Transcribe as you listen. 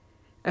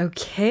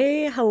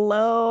Okay,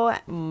 hello,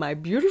 my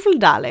beautiful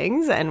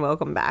darlings, and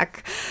welcome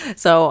back.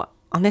 So,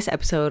 on this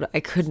episode,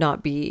 I could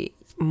not be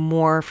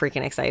more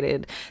freaking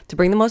excited to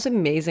bring the most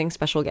amazing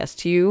special guest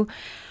to you.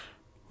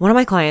 One of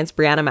my clients,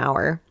 Brianna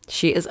Maurer,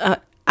 she is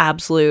a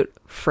absolute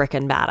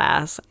freaking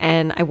badass,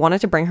 and I wanted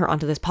to bring her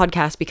onto this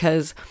podcast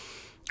because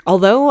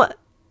although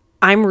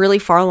I'm really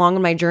far along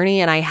in my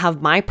journey and I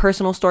have my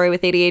personal story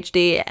with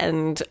ADHD,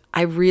 and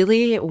I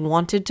really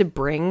wanted to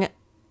bring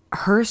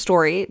her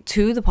story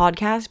to the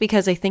podcast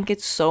because I think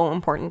it's so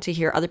important to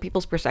hear other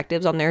people's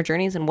perspectives on their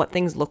journeys and what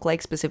things look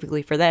like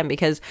specifically for them,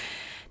 because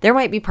there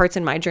might be parts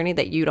in my journey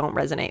that you don't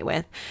resonate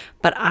with,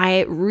 but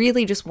I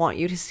really just want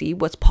you to see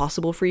what's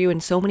possible for you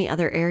in so many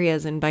other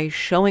areas, and by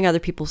showing other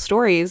people's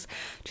stories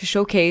to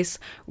showcase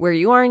where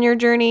you are in your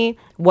journey,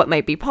 what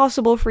might be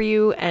possible for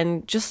you,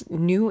 and just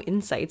new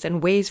insights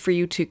and ways for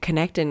you to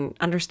connect and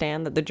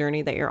understand that the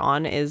journey that you're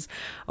on is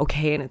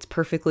okay and it's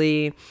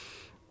perfectly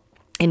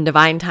in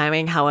divine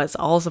timing, how it's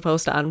all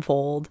supposed to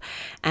unfold.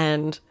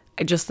 And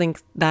I just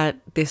think that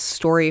this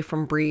story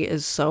from Brie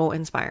is so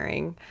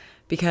inspiring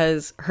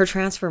because her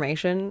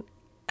transformation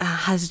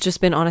has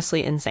just been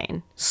honestly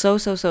insane. So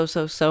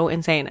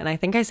insane. And I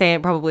think I say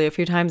it probably a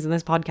few times in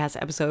this podcast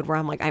episode where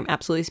I'm like, I'm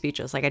absolutely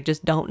speechless. Like, I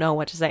just don't know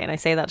what to say. And I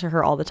say that to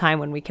her all the time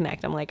when we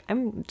connect. I'm like,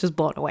 I'm just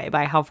blown away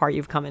by how far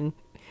you've come in,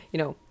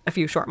 a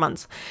few short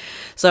months.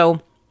 So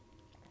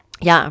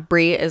yeah,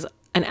 Brie is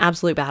an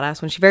absolute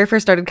badass. When she very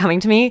first started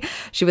coming to me,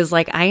 she was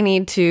like, I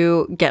need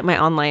to get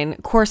my online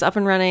course up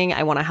and running.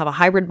 I want to have a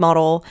hybrid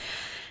model.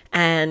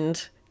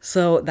 And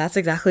so that's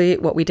exactly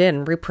what we did,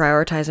 and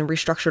reprioritized and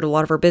restructured a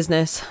lot of her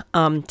business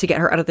to get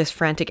her out of this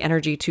frantic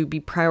energy, to be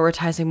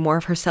prioritizing more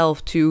of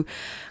herself, to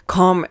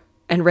calm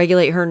and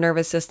regulate her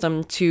nervous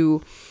system,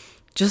 to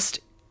just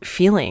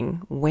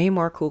feeling way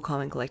more cool, calm,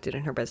 and collected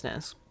in her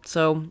business.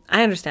 So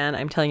I understand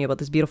I'm telling you about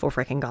this beautiful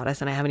freaking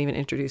goddess and I haven't even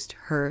introduced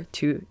her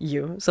to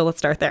you. So let's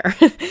start there.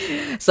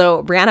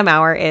 So Brianna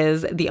Maurer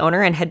is the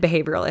owner and head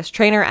behavioralist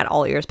trainer at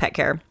All Ears Pet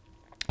Care.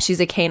 She's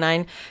a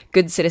canine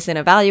good citizen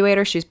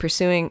evaluator. She's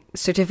pursuing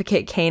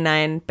certificate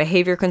canine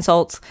behavior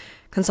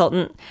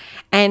consultant,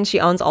 and she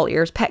owns All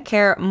Ears Pet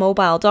Care,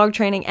 mobile dog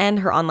training, and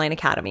her online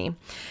academy.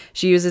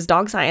 She uses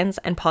dog science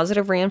and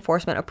positive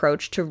reinforcement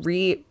approach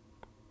to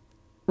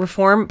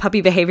reform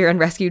puppy behavior and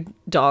rescue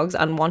dogs'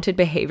 unwanted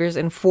behaviors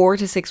in 4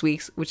 to 6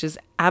 weeks, which is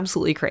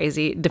absolutely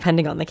crazy,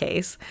 depending on the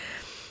case.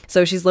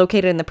 So she's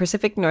located in the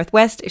Pacific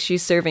Northwest.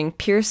 She's serving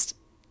Pierce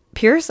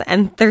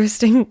and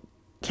Thurston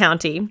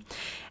County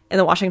in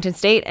the Washington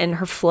state, and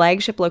her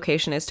flagship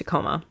location is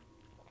Tacoma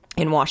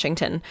in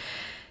Washington.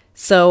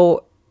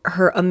 So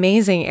her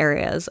amazing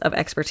areas of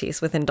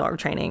expertise within dog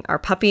training are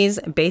puppies,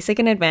 basic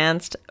and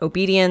advanced,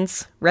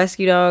 obedience,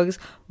 rescue dogs,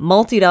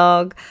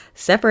 multi-dog,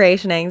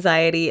 separation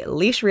anxiety,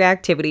 leash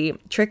reactivity,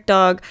 trick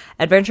dog,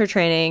 adventure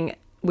training,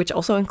 which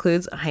also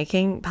includes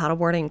hiking,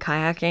 paddleboarding,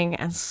 kayaking,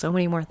 and so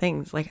many more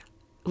things. Like,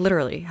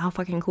 literally, how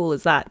fucking cool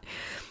is that?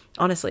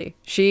 Honestly,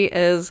 she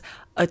is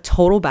a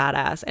total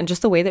badass, and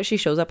just the way that she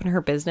shows up in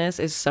her business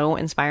is so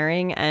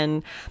inspiring,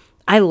 and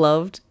I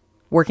loved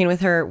working with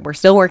her. We're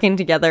still working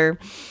together,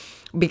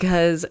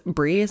 because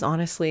Brie is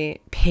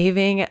honestly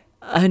paving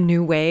a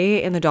new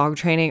way in the dog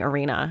training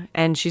arena,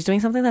 and she's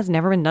doing something that's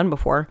never been done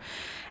before.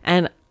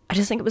 And I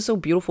just think it was so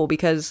beautiful,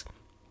 because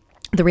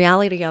the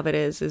reality of it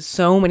is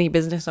so many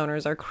business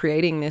owners are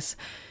creating this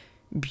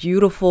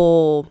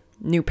beautiful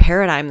new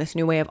paradigm, this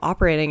new way of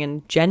operating.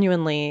 And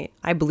genuinely,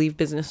 I believe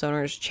business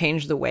owners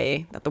change the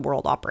way that the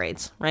world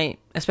operates, right?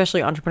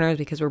 Especially entrepreneurs,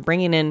 because we're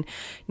bringing in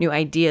new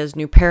ideas,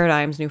 new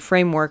paradigms, new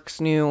frameworks,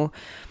 new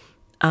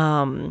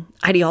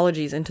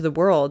ideologies into the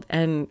world,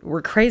 and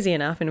we're crazy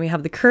enough and we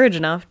have the courage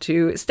enough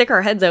to stick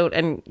our heads out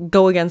and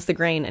go against the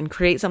grain and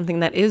create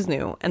something that is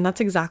new. And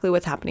that's exactly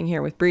what's happening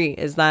here with Brie,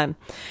 is that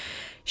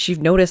she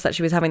noticed that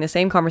she was having the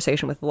same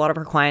conversation with a lot of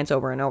her clients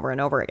over and over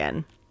and over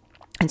again.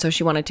 And so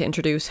she wanted to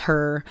introduce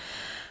her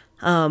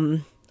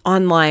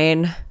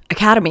online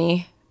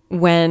academy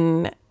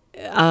when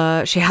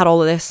she had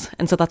all of this.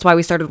 And so that's why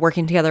we started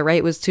working together,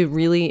 right? Was to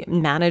really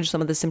manage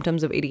some of the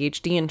symptoms of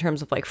ADHD in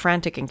terms of like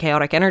frantic and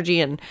chaotic energy,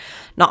 and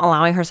not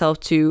allowing herself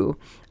to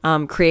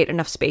create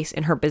enough space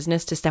in her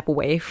business to step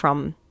away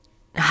from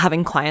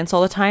having clients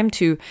all the time,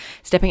 to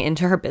stepping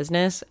into her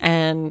business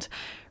and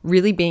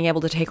really being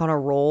able to take on a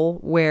role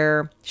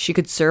where she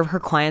could serve her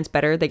clients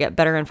better. They get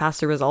better and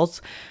faster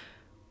results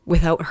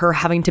without her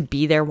having to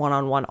be there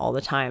one-on-one all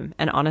the time.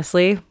 And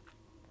honestly,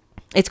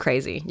 it's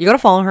crazy. You got to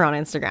follow her on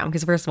Instagram,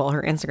 because first of all,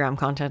 her Instagram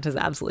content is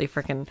absolutely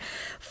freaking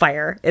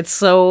fire. It's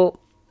so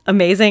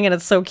amazing and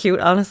it's so cute.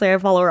 Honestly, I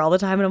follow her all the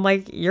time and I'm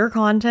like, your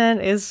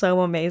content is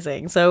so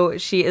amazing. So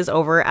she is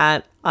over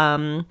at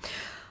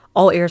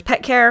All Ears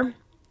Pet Care,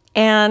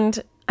 and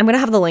I'm going to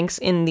have the links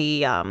in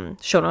the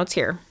show notes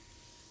here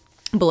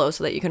below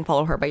so that you can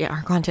follow her. But yeah,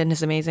 her content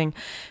is amazing.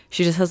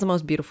 She just has the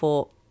most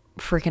beautiful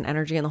freaking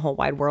energy in the whole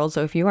wide world.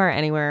 So if you are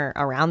anywhere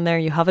around there,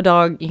 you have a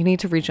dog, you need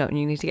to reach out and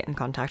you need to get in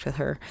contact with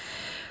her.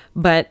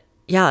 But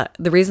yeah,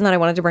 the reason that I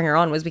wanted to bring her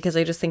on was because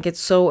I just think it's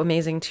so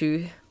amazing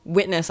to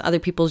witness other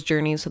people's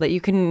journeys so that you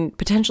can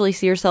potentially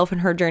see yourself in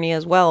her journey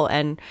as well,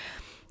 and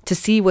to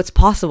see what's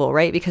possible,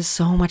 right? Because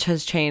so much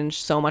has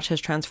changed, so much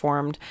has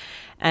transformed.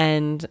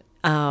 And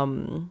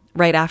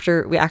right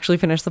after we actually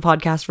finished the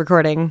podcast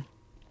recording,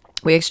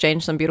 we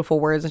exchanged some beautiful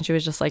words, and she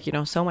was just like,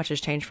 so much has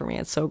changed for me.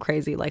 It's so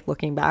crazy, like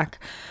looking back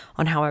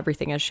on how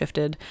everything has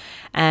shifted.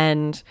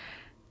 And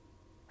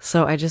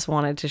so I just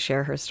wanted to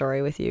share her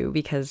story with you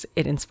because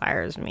it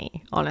inspires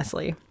me,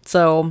 honestly.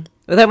 So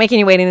without making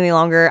you wait any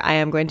longer, I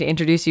am going to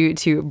introduce you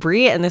to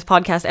Brie in this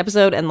podcast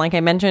episode. And like I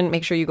mentioned,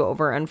 make sure you go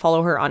over and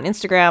follow her on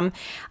Instagram.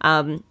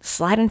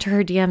 Slide into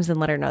her DMs and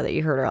let her know that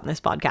you heard her on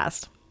this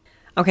podcast.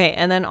 Okay,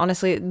 and then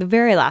honestly, the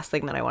very last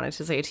thing that I wanted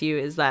to say to you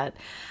is that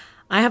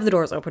I have the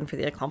doors open for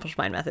the Accomplished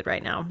Mind Method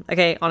right now.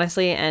 Okay,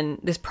 honestly, and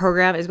this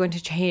program is going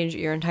to change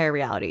your entire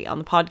reality. On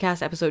the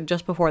podcast episode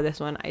just before this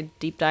one, I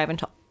deep dive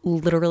into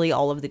literally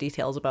all of the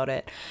details about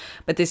it.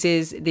 But this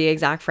is the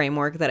exact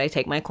framework that I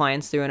take my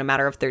clients through in a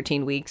matter of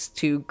 13 weeks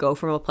to go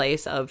from a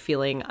place of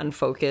feeling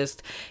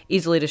unfocused,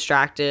 easily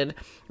distracted,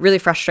 really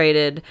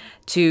frustrated,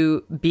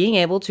 to being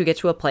able to get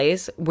to a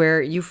place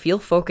where you feel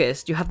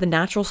focused. You have the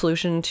natural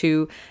solution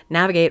to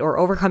navigate or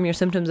overcome your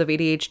symptoms of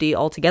ADHD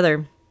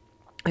altogether.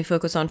 We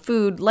focus on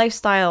food,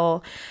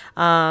 lifestyle,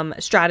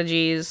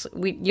 strategies.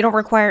 You don't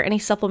require any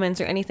supplements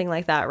or anything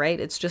like that, right?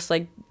 It's just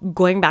like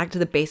going back to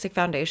the basic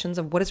foundations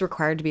of what is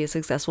required to be a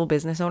successful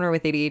business owner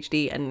with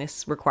ADHD. And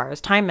this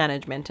requires time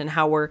management and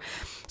how we're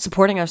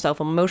supporting ourselves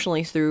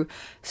emotionally through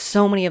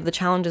so many of the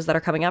challenges that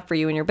are coming up for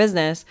you in your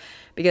business.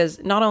 Because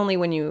not only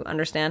when you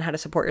understand how to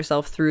support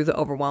yourself through the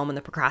overwhelm and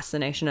the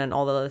procrastination and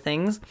all the other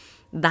things,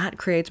 that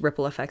creates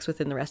ripple effects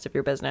within the rest of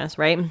your business,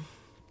 right?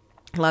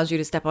 Allows you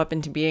to step up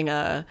into being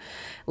a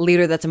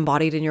leader that's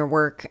embodied in your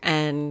work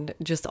and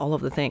just all of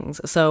the things.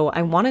 So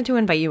I wanted to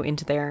invite you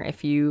into there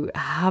if you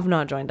have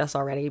not joined us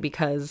already,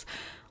 because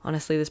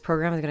honestly, this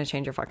program is going to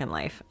change your fucking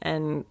life.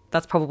 And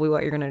that's probably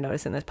what you're going to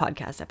notice in this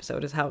podcast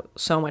episode, is how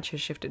so much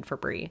has shifted for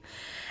Brie.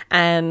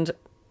 And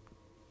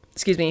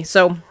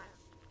so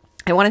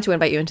I wanted to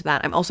invite you into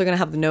that. I'm also going to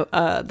have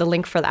the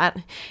link for that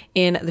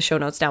in the show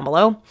notes down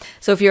below.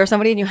 So if you're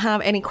somebody and you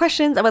have any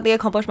questions about the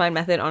Accomplished Mind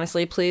Method,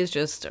 honestly, please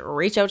just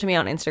reach out to me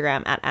on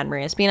Instagram at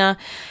 @AnnMariaSpina,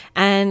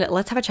 and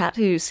let's have a chat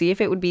to see if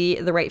it would be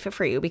the right fit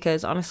for you.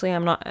 Because honestly,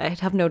 I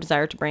have no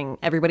desire to bring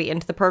everybody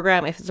into the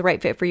program. If it's the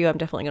right fit for you, I'm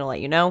definitely going to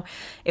let you know.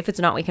 If it's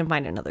not, we can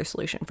find another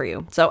solution for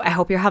you. So I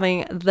hope you're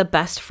having the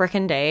best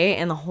frickin' day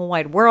in the whole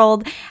wide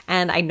world,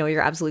 and I know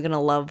you're absolutely going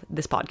to love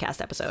this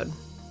podcast episode.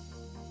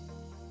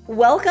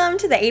 Welcome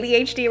to the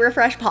ADHD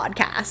Refresh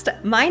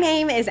podcast. My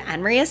name is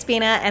Anne-Maria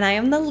Spina, and I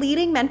am the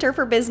leading mentor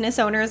for business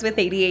owners with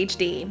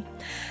ADHD.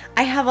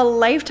 I have a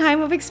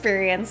lifetime of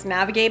experience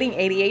navigating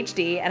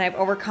ADHD, and I've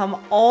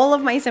overcome all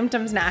of my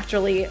symptoms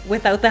naturally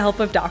without the help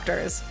of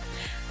doctors.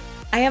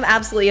 I am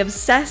absolutely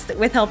obsessed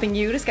with helping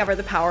you discover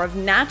the power of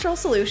natural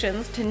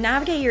solutions to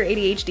navigate your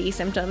ADHD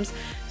symptoms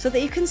so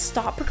that you can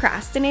stop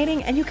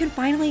procrastinating and you can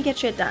finally get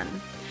shit done.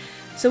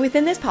 So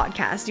within this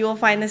podcast, you will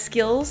find the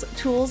skills,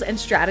 tools, and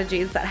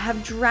strategies that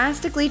have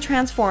drastically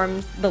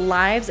transformed the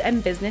lives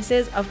and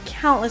businesses of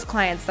countless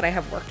clients that I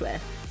have worked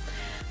with.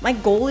 My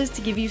goal is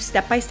to give you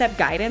step-by-step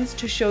guidance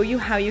to show you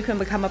how you can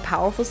become a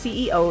powerful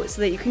CEO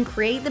so that you can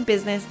create the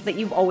business that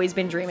you've always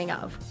been dreaming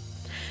of.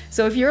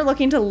 So if you're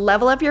looking to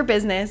level up your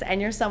business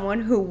and you're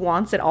someone who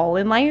wants it all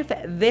in life,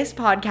 this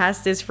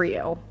podcast is for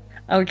you.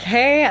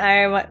 Okay,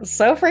 I'm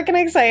so freaking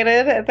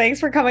excited. Thanks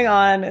for coming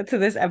on to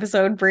this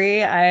episode,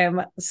 Brie.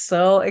 I'm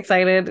so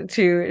excited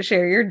to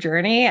share your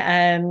journey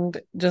and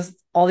just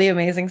all the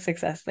amazing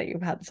success that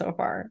you've had so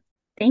far.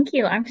 Thank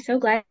you. I'm so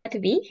glad to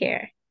be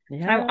here.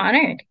 Yeah. I'm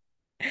honored.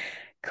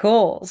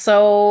 Cool.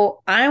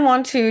 So I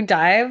want to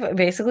dive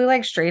basically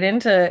like straight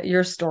into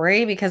your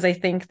story, because I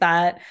think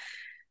that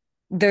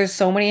there's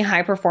so many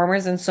high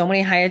performers and so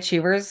many high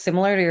achievers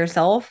similar to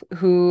yourself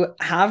who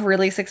have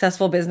really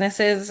successful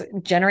businesses,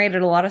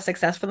 generated a lot of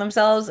success for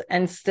themselves,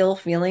 and still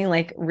feeling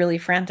like really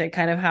frantic,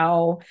 kind of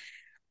how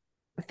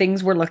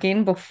things were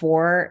looking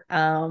before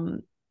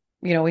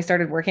we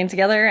started working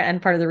together,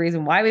 and part of the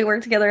reason why we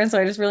work together. And so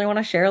I just really want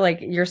to share like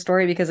your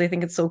story, because I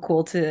think it's so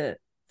cool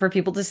for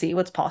people to see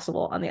what's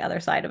possible on the other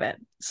side of it.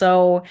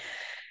 So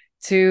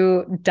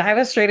to dive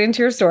us straight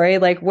into your story,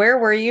 like where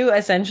were you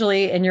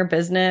essentially in your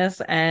business,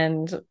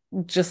 and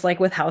just like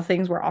with how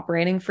things were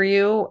operating for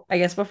you, I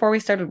guess before we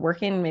started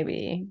working?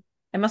 Maybe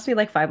it must be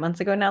like 5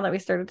 months ago now that we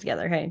started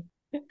together. Hey.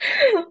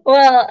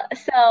 Well,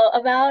 so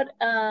about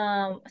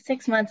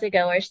 6 months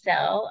ago or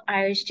so,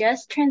 I was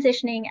just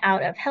transitioning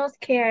out of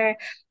healthcare.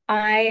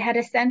 I had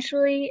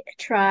essentially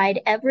tried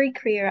every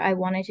career I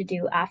wanted to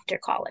do after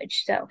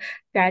college. So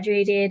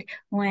graduated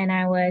when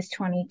I was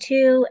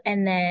 22,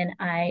 and then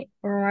I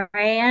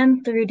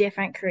ran through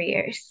different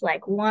careers,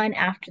 like one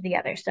after the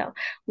other. So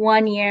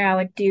one year I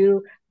would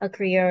do a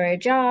career or a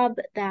job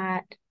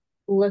that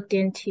looked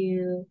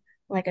into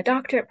like a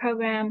doctorate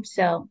program.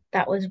 So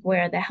that was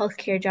where the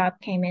healthcare job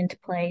came into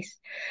place.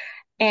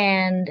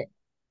 And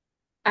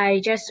I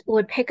just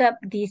would pick up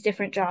these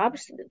different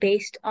jobs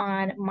based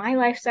on my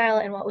lifestyle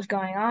and what was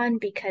going on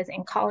because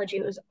in college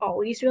it was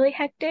always really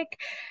hectic.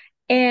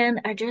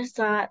 And I just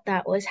thought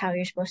that was how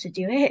you're supposed to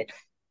do it.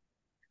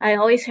 I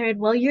always heard,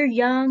 well, you're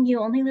young, you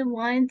only live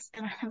once.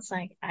 And I was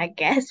like, I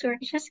guess we're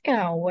just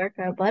gonna work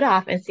our butt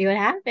off and see what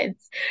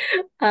happens.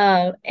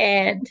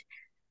 And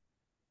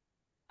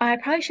I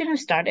probably shouldn't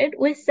have started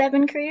with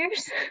 7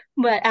 careers,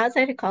 but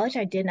outside of college,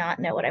 I did not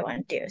know what I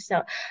wanted to do.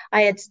 So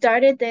I had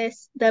started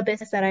the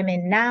business that I'm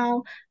in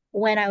now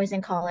when I was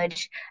in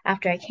college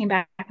after I came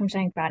back from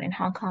studying abroad in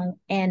Hong Kong.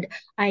 And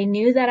I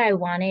knew that I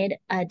wanted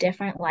a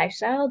different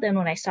lifestyle than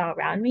what I saw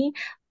around me,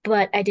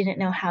 but I didn't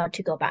know how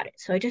to go about it.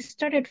 So I just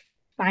started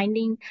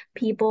finding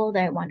people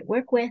that I wanted to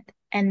work with.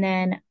 And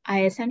then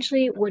I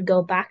essentially would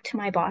go back to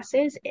my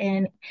bosses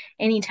and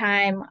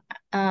anytime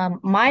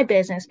my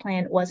business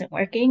plan wasn't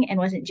working and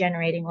wasn't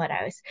generating what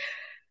I was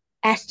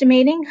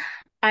estimating.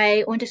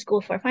 I went to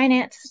school for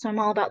finance, so I'm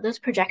all about those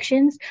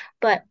projections,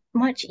 but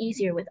much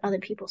easier with other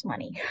people's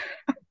money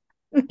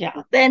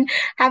Yeah. than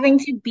having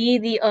to be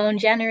the own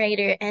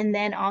generator and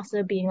then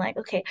also being like,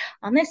 okay,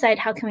 on this side,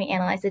 how can we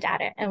analyze the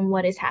data and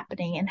what is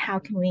happening and how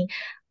can we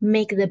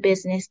make the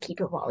business keep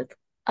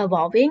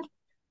evolving?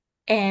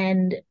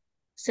 And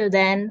so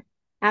then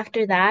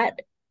after that,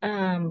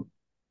 um,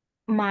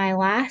 my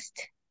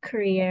last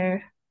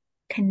career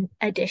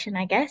addition,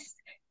 I guess,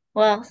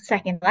 well,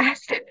 second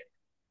last,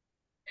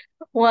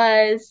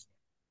 was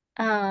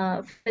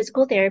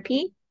physical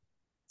therapy.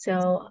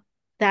 So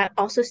that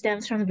also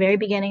stems from the very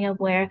beginning of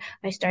where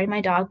I started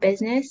my dog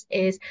business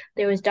is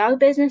there was dog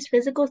business,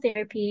 physical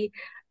therapy,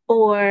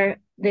 or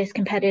this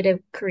competitive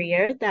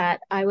career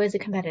that I was a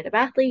competitive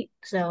athlete.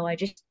 So I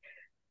just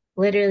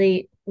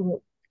literally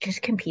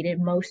just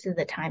competed most of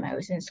the time I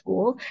was in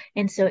school.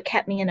 And so it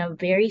kept me in a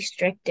very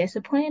strict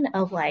discipline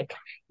of like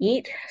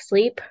eat,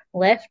 sleep,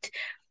 lift,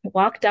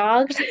 walk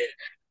dogs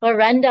or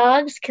run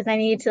dogs because I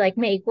needed to like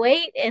make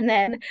weight. And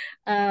then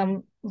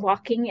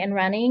walking and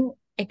running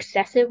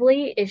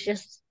excessively is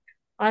just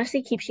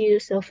honestly keeps you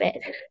so fit.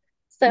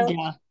 So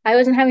Yeah. I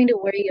wasn't having to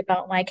worry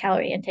about my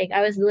calorie intake.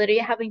 I was literally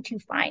having to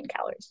find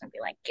calories and be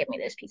like, give me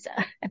this pizza.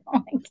 And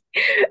I'm like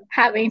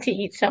having to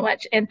eat so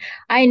much. And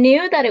I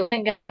knew that it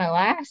wasn't gonna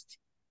last,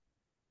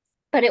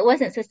 but it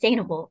wasn't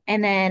sustainable.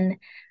 And then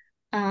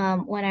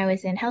when I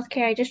was in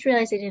healthcare, I just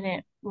realized I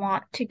didn't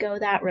want to go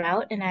that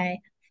route and I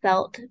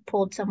felt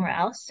pulled somewhere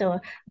else. So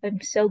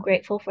I'm so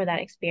grateful for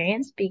that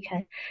experience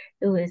because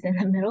it was in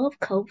the middle of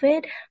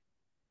COVID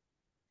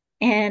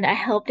and I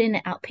helped in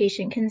an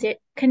outpatient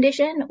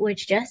condition,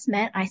 which just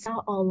meant I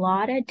saw a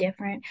lot of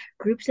different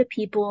groups of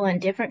people and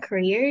different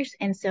careers.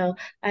 And so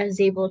I was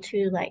able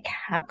to like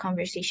have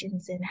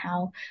conversations in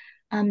how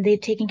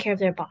they've taken care of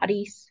their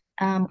bodies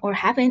or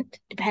haven't,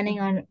 depending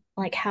on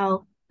like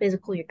how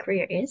physical your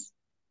career is.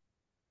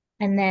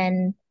 And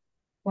then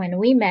when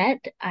we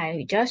met,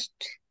 I just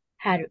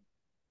had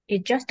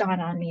it just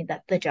dawned on me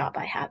that the job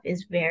I have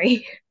is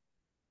very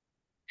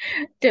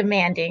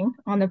demanding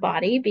on the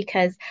body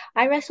because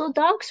I wrestle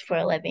dogs for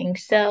a living.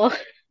 So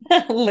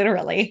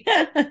Literally.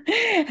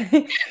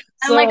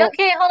 I'm like, So,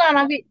 okay, hold on,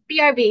 I'll be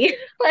BRB.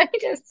 Let me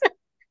just.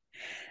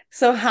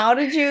 so how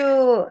did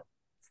you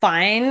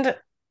find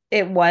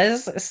it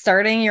was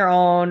starting your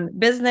own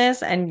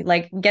business and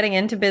like getting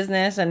into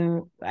business?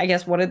 And I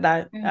guess what did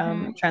that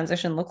Mhm.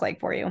 transition look like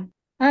for you?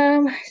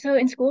 So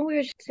in school we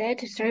were said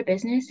to start a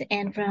business,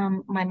 and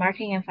from my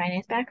marketing and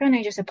finance background,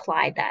 I just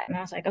applied that, and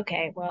I was like,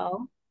 okay,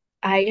 well,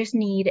 I just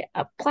need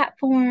a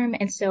platform,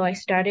 and so I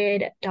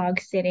started dog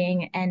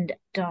sitting and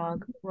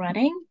dog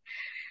running.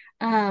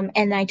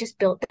 And I just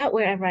built that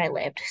wherever I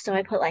lived. So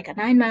I put like a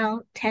 9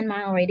 mile, 10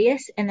 mile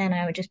radius, and then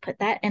I would just put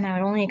that, and I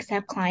would only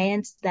accept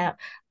clients that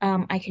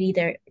I could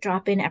either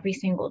drop in every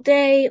single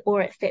day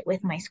or it fit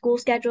with my school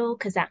schedule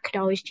because that could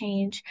always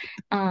change.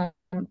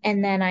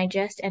 And then I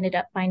just ended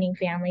up finding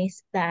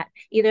families that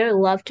either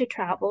love to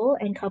travel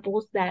and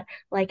couples that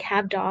like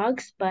have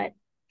dogs, but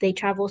they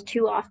travel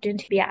too often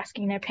to be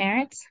asking their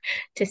parents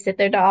to sit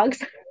their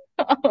dogs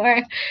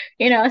or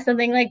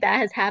something like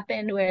that has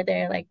happened where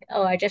they're like,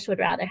 oh, I just would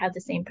rather have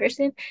the same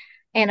person.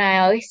 And I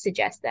always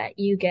suggest that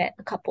you get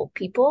a couple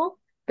people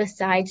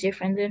besides your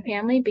friends and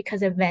family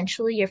because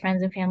eventually your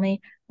friends and family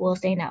will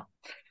say no.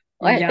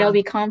 Or there'll Yeah.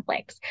 be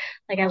conflicts.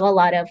 Like I have a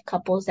lot of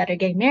couples that are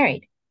getting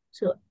married.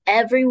 So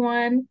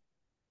everyone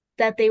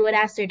that they would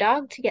ask their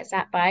dog to get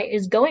sat by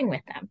is going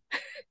with them.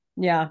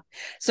 Yeah.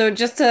 So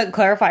just to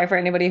clarify for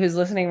anybody who's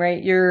listening,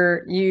 right?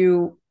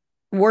 You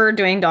were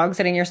doing dog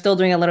sitting, you're still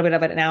doing a little bit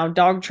of it now,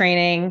 dog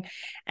training,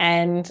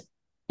 and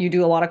you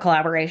do a lot of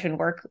collaboration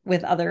work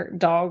with other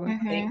dog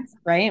Mm-hmm. things,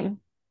 right?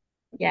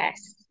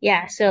 Yes.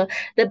 Yeah. So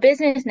the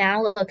business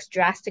now looks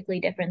drastically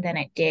different than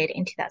it did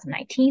in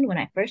 2019 when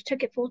I first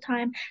took it full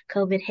time.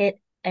 COVID hit.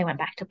 I went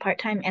back to part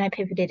time and I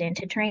pivoted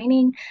into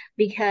training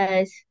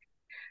because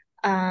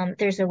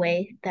there's a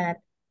way that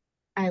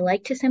I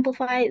like to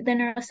simplify the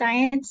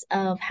neuroscience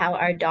of how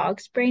our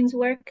dogs' brains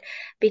work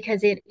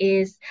because it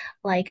is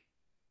like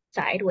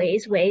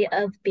sideways way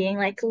of being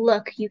like,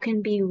 look, you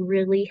can be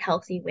really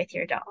healthy with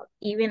your dog,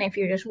 even if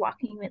you're just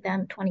walking with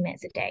them 20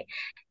 minutes a day.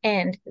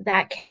 And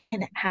that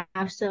can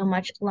have so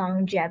much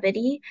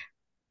longevity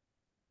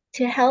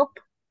to help,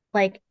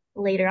 like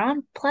later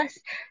on. Plus,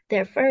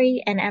 they're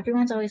furry, and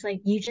everyone's always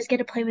like, you just get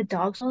to play with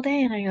dogs all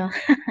day. And I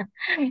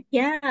go,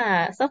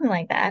 yeah, something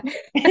like that.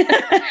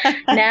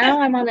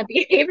 Now I'm on the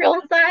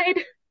behavioral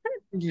side.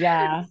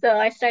 Yeah. So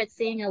I start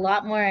seeing a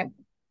lot more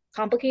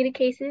complicated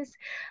cases,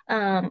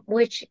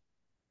 which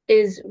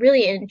is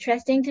really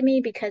interesting to me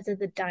because of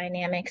the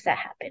dynamics that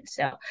happen.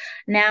 So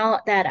now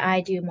that I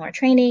do more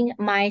training,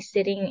 my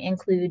sitting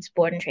includes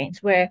board and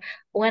trains, where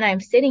when I'm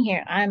sitting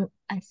here, I'm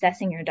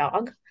assessing your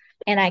dog,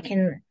 and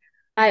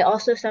I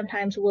also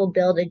sometimes will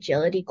build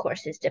agility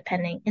courses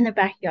depending in the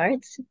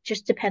backyards,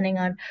 just depending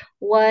on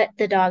what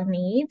the dog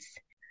needs.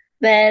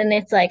 Then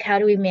it's like, how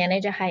do we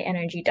manage a high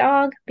energy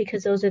dog?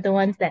 Because those are the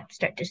ones that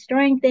start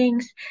destroying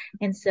things.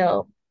 And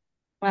so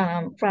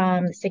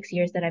from the 6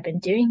 years that I've been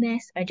doing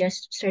this, I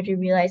just started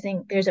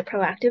realizing there's a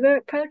proactive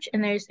approach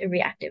and there's a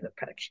reactive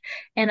approach.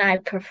 And I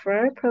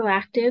prefer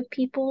proactive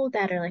people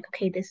that are like,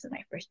 okay, this is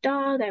my first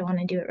dog. I want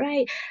to do it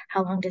right.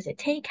 How long does it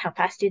take? How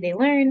fast do they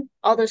learn?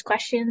 All those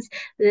questions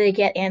they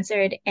get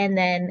answered. And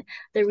then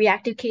the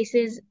reactive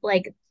cases,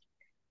 like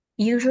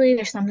usually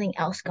there's something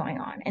else going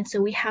on. And so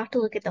we have to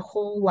look at the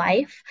whole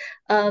life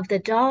of the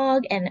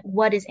dog and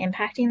what is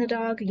impacting the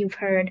dog. You've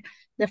heard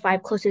the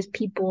five closest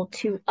people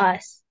to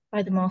us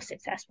are the most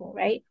successful,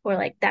 right? Or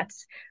like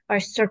that's our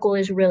circle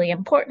is really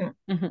important.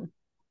 Mhm.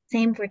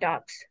 Same for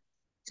dogs.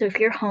 So if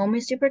your home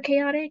is super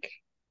chaotic,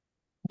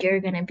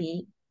 you're going to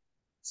be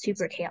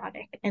super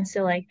chaotic. And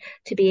so like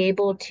to be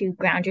able to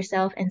ground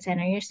yourself and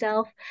center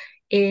yourself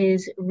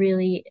is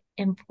really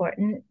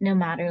important no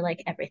matter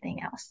like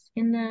everything else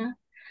in the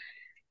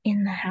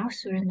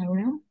house or in the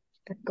room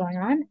that's going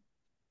on.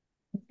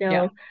 Yeah.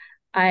 So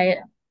I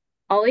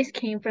always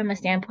came from a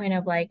standpoint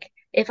of like,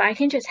 if I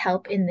can just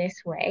help in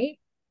this way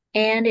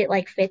and it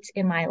like fits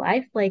in my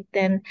life, like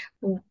then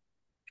we're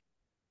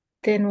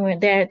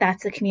there.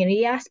 That's the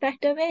community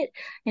aspect of it.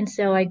 And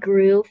so I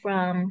grew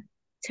from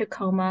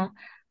Tacoma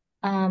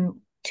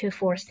to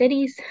four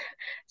cities.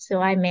 So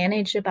I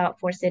managed about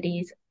four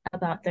cities,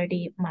 about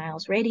 30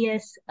 miles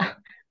radius.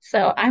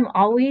 So I'm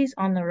always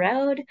on the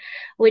road,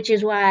 which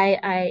is why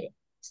I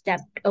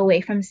stepped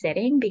away from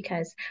sitting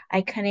because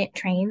I couldn't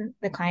train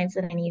the clients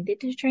that I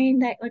needed to train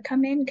that would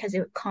come in because it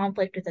would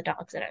conflict with the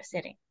dogs that are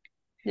sitting.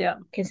 Yeah.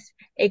 Because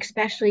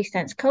especially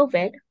since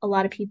COVID, a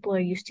lot of people are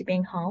used to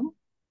being home.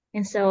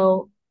 And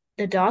so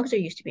the dogs are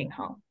used to being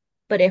home.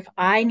 But if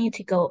I need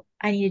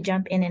to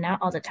jump in and out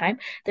all the time,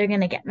 they're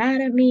going to get mad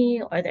at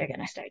me or they're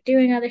going to start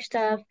doing other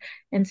stuff.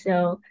 And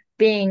so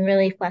being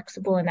really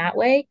flexible in that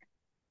way,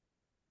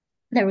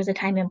 there was a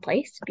time and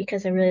place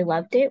because I really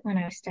loved it when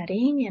I was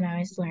studying and I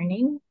was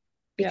learning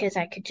Yeah. because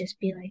I could just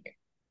be like,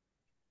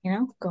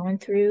 going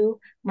through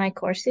my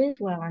courses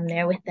while I'm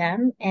there with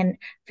them and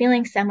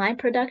feeling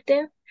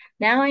semi-productive.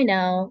 Now I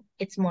know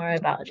it's more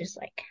about just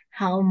like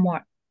how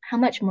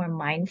much more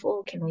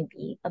mindful can we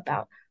be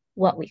about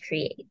what we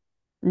create.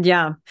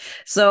 Yeah.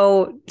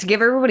 So to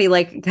give everybody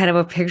like kind of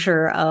a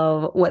picture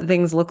of what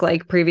things look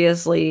like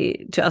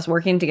previously to us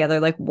working together,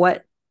 like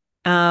what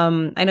I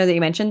know that you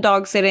mentioned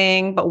dog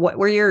sitting, but what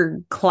were your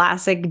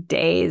classic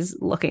days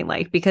looking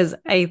like? Because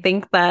I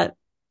think that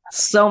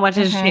so much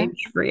has Mm-hmm.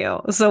 changed for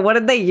you. So what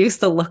did they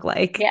used to look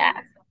like? Yeah.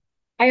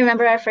 I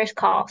remember our first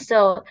call.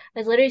 So I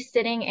was literally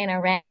sitting in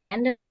a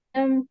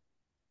random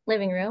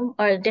living room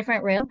or a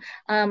different room.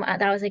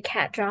 That was a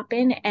cat drop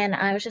in, and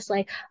I was just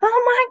like,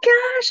 oh my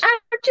gosh,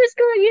 I'm just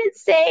going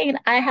insane.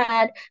 I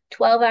had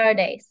 12-hour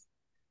days,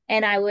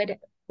 and I would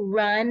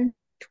run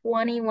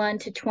 21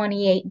 to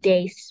 28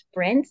 day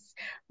sprints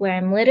where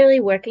I'm literally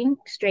working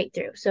straight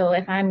through. So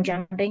if I'm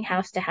jumping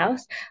house to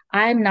house,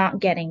 I'm not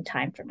getting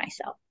time for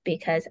myself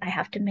because I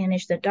have to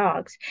manage the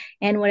dogs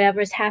and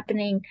whatever's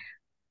happening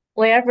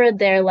wherever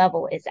their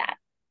level is at.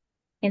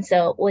 And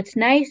so what's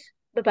nice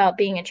about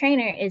being a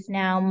trainer is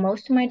now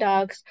most of my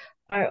dogs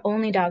are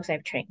only dogs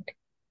I've trained.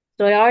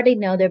 So I already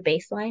know their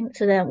baseline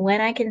so that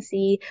when I can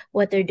see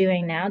what they're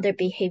doing now, their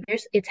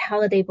behaviors, it's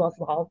how they've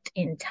evolved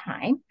in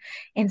time.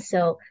 And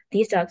so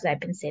these dogs I've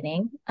been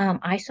sitting,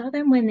 I saw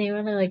them when they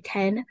were like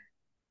 10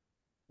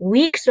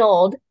 weeks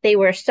old. They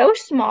were so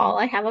small.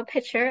 I have a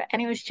picture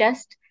and it was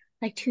just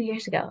like 2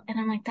 years ago. And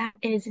I'm like, that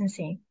is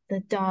insane.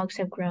 The dogs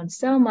have grown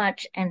so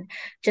much and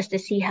just to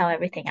see how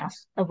everything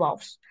else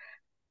evolves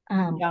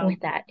Yeah. with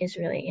that is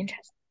really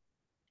interesting.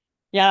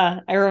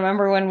 Yeah, I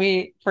remember when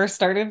we first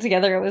started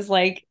together, it was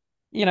like,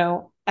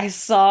 I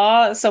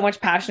saw so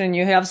much passion in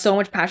you. You have so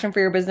much passion for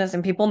your business,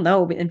 and people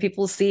know and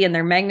people see and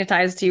they're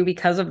magnetized to you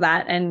because of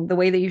that and the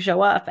way that you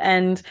show up.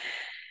 And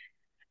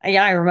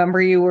yeah, I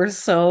remember you were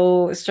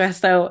so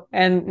stressed out,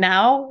 and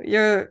now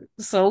you're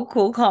so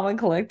cool, calm, and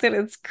collected.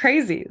 It's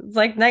crazy. It's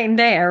like night and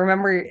day. I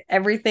remember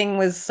everything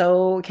was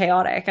so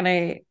chaotic, and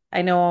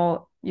I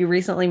know you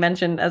recently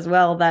mentioned as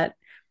well that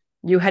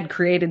you had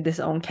created this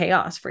own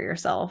chaos for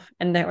yourself,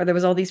 and there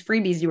was all these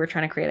freebies you were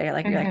trying to create.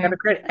 Mm-hmm.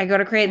 I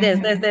gotta create this,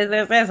 this, Mm-hmm. this,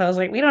 this, this. I was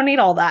like, we don't need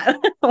all that.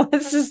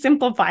 Let's just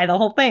simplify the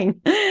whole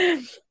thing.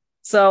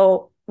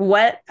 So,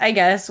 what I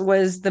guess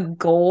was the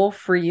goal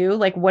for you?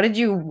 Like, what did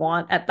you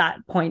want at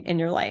that point in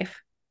your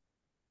life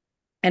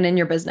and in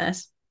your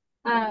business?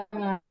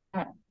 Um,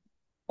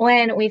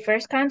 When we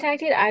first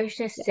contacted, I was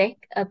just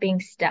sick of being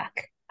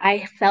stuck.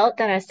 I felt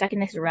that I was stuck in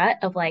this rut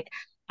of like,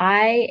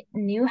 I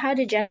knew how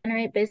to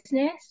generate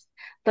business,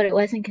 but it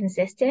wasn't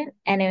consistent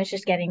and it was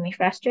just getting me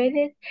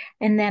frustrated.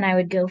 And then I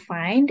would go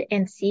find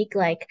and seek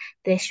like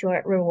this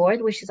short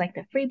reward, which is like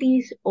the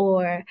freebies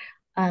or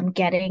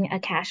getting a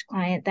cash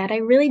client that I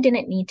really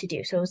didn't need to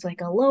do. So it was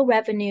like a low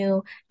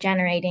revenue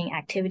generating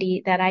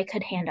activity that I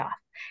could hand off.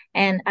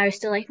 And I was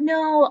still like,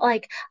 no,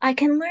 like I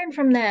can learn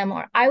from them.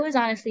 Or I was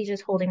honestly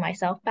just holding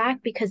myself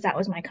back because that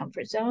was my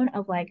comfort zone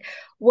of like,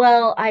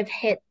 well, I've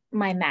hit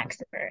my max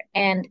number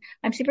and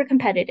I'm super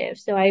competitive.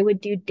 So I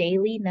would do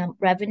daily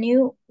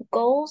revenue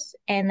goals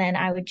and then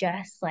I would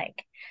just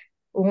like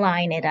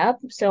line it up.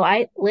 So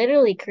I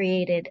literally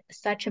created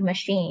such a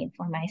machine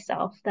for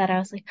myself that I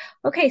was like,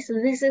 okay, so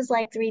this is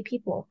like three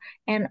people.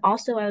 And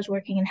also, I was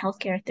working in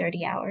healthcare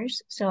 30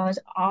 hours. So I was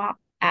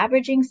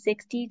averaging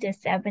 60 to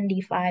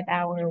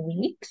 75-hour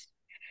weeks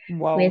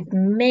with Whoa.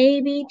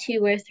 maybe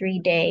 2 or 3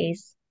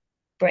 days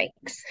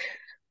breaks.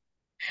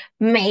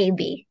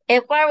 Maybe.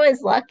 If I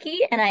was lucky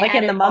and I Like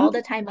in the added all month?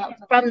 the time up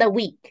from the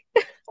week,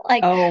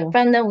 like Oh,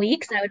 from the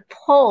weeks, I would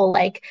pull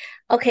like,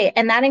 okay,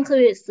 and that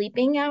included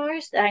sleeping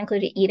hours, that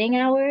included eating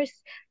hours.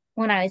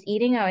 When I was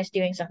eating, I was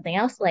doing something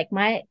else. Like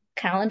my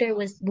calendar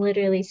was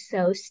literally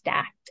so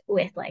stacked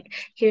with like,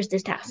 here's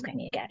this task I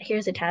need to get,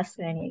 here's the task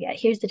I need to get,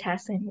 here's the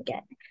task I need to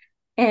get.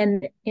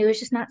 And it was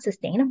just not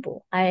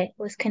sustainable. I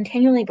was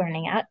continually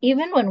burning out.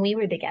 Even when we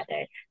were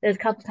together, there's a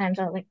couple times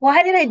I was like,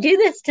 why did I do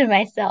this to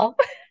myself?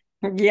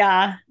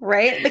 yeah,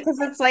 right. Because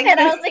it's like And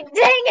I this, was like,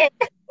 dang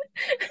it.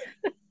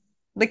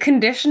 the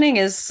conditioning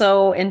is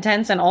so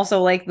intense, and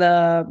also like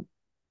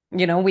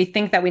we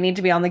think that we need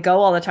to be on the go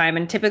all the time.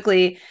 And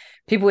typically,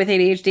 people with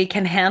ADHD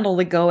can handle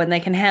the go and they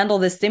can handle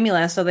the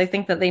stimulus. So they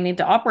think that they need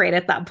to operate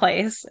at that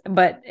place.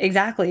 But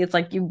exactly, it's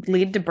like you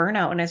lead to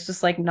burnout, and it's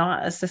just like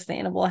not a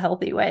sustainable,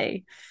 healthy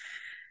way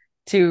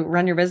to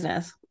run your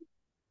business.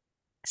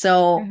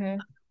 So Mm-hmm.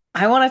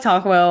 I want to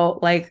talk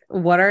about like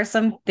what are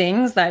some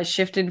things that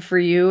shifted for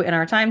you in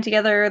our time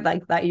together,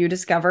 like that you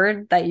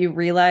discovered that you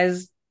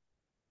realized,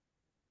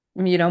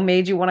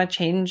 made you want to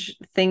change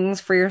things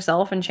for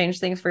yourself and change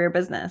things for your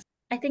business.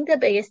 I think the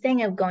biggest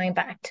thing of going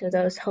back to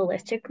those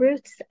holistic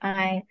roots,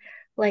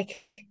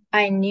 like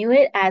I knew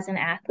it as an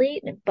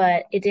athlete,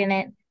 but it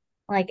didn't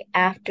like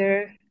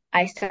after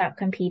I stopped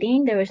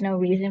competing, there was no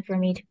reason for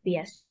me to be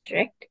as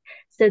strict.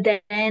 So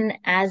then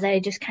as I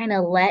just kind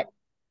of let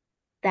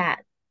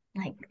that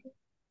like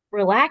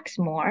relax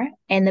more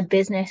and the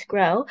business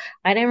grow,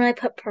 I didn't really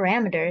put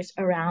parameters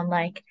around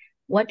like,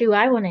 what do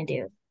I want to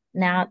do?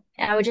 Now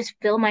I would just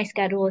fill my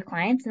schedule with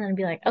clients and then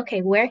be like,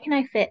 okay, where can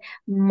I fit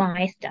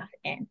my stuff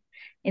in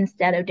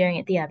instead of doing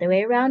it the other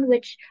way around,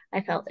 which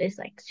I felt is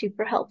like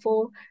super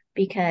helpful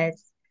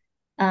because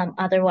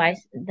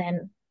otherwise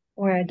then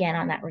we're again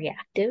on that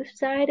reactive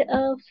side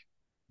of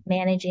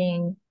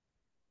managing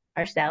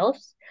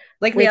ourselves,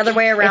 Like the other which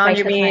way if I around,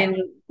 you took my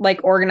mean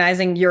like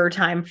organizing your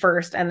time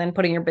first and then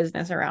putting your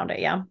business around it.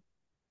 Yeah.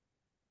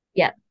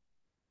 yeah.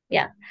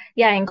 Yeah.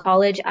 Yeah. In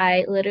college,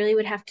 I literally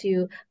would have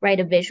to write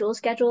a visual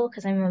schedule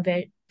because I'm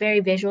a very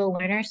visual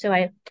learner. So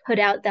I put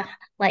out the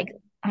like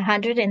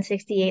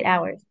 168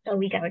 hours a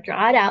week. I would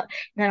draw it out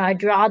and then I would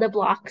draw the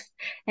blocks.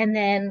 And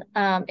then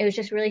it was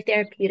just really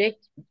therapeutic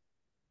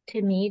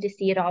to me to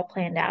see it all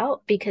planned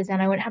out because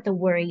then I wouldn't have to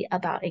worry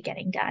about it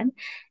getting done.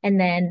 And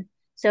then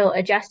so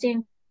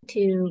adjusting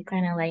to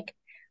kind of like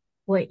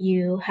what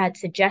you had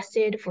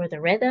suggested for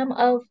the rhythm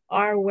of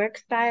our work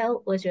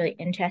style was really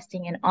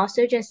interesting. And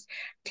also just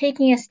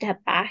taking a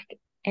step back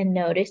and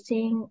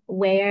noticing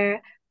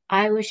where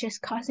I was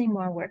just causing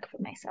more work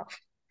for myself.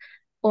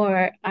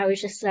 Or I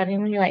was just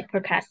suddenly like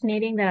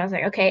procrastinating that I was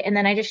like, okay. And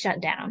then I just shut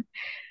down.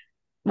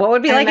 What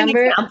would be I like an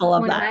remember example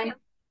of when that?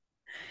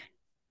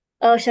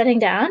 shutting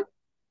down.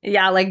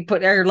 Yeah, like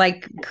put or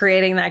like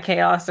creating that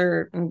chaos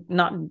or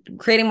not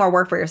creating more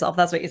work for yourself.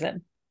 That's what you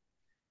said.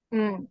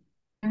 Mm.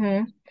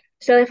 hmm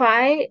So if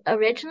I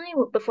originally,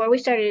 before we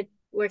started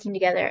working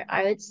together,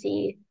 I would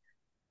see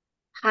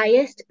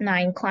highest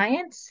 9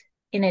 clients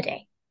in a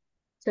day.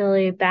 So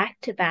you're back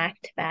to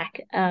back to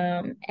back.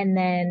 And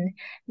then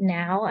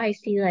now I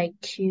see like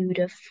 2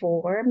 to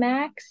 4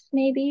 max,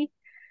 maybe.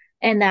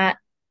 And that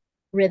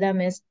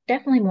rhythm is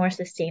definitely more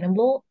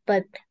sustainable.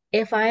 But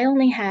if I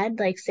only had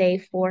like say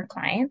 4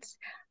 clients,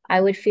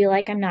 I would feel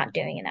like I'm not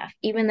doing enough,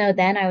 even though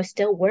then I was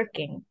still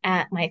working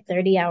at my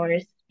 30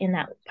 hours in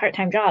that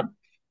part-time job.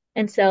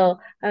 And so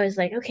I was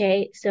like,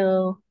 okay,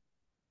 so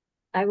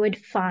I would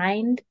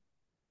find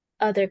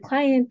other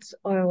clients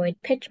or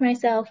would pitch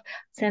myself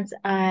since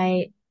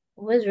I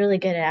was really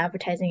good at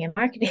advertising and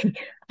marketing.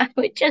 I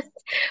would just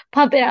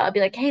pump it out. I'd be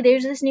like, hey,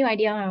 there's this new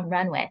idea I want to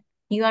run with.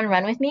 You want to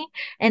run with me?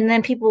 And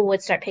then people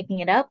would start picking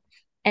it up.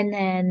 And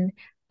then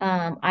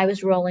I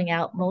was rolling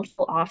out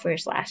multiple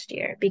offers last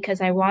year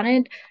because I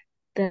wanted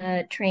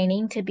the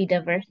training to be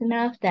diverse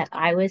enough that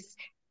I was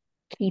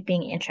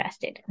keeping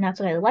interested. And that's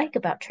what I like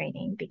about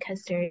training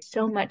because there's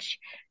so much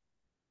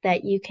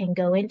that you can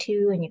go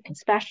into and you can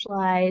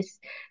specialize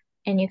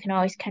and you can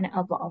always kind of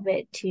evolve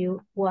it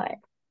to what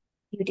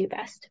you do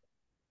best.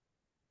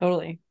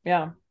 Totally.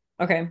 Yeah.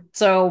 Okay.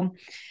 So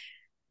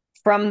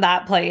from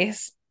that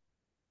place,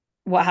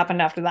 what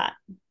happened after that?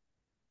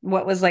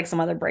 What was like some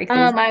other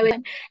breakthroughs?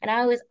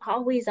 I was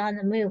always on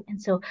the move.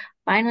 And so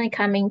finally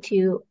coming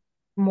to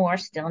more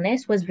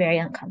stillness was very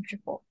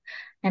uncomfortable.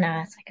 And I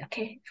was like,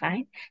 okay,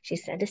 fine. She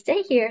said to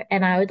stay here.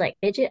 And I would like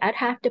fidget. I'd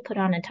have to put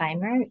on a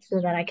timer so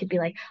that I could be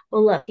like,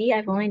 well, look, see,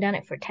 I've only done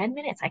it for 10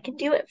 minutes. I can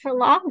do it for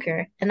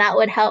longer. And that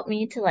would help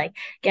me to like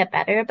get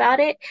better about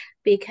it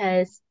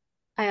because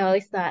I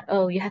always thought,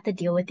 oh, you have to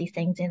deal with these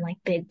things in like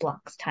big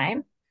blocks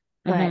time.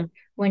 But Hmm.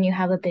 when you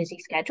have a busy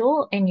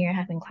schedule and you're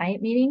having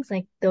client meetings,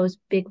 like those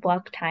big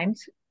block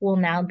times will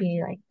now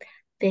be like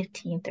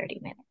 15,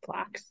 30-minute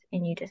blocks.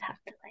 And you just have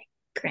to like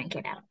crank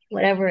it out.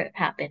 Whatever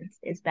happens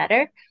is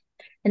better.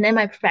 And then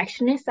my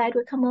perfectionist side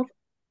would come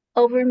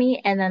over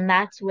me. And then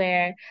that's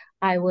where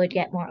I would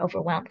get more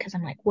overwhelmed because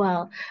I'm like,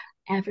 well,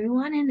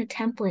 everyone in the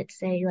template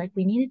say like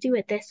we need to do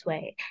it this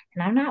way.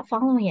 And I'm not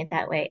following it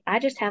that way. I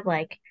just have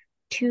like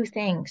two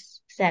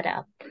things set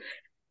up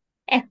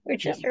and we're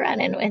Yeah. just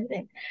running with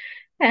it.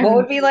 What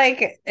would Um, be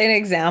like an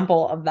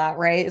example of that,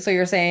 right? So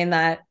you're saying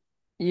that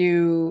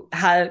you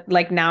had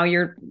like now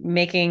you're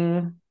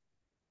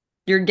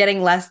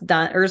getting less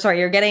done, or sorry,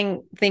 you're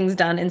getting things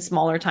done in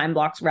smaller time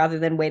blocks rather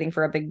than waiting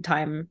for a big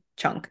time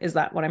chunk. Is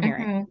that what I'm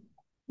hearing? mhm.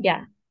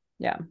 Yeah.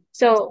 Yeah.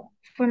 So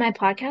for my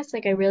podcast,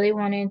 like I really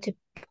wanted to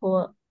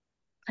pull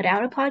put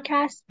out a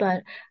podcast, but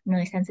I'm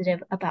really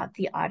sensitive about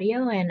the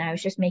audio and I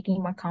was just making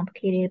it more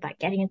complicated by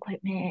getting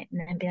equipment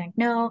and then being like,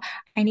 no,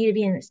 I need to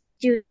be in the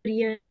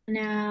studio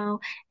now.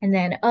 And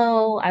then,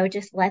 oh, I would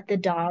just let the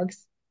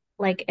dogs,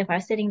 like if I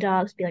was sitting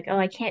dogs, be like, oh,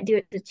 I can't do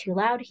it, it's too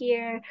loud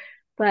here.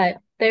 But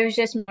there was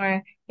just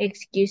more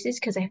excuses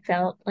because I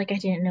felt like I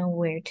didn't know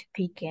where to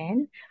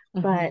begin.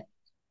 Hmm. But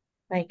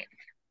like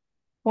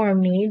for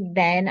me,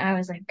 then I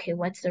was like, okay,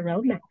 what's the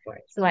roadmap for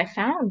it? So I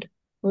found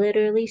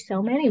literally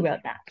so many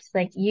roadmaps.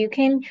 Like you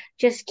can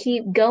just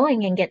keep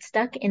going and get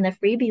stuck in the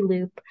freebie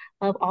loop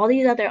of all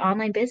these other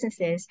online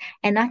businesses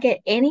and not get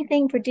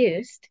anything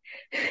produced.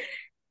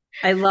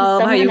 I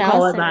love how Someone you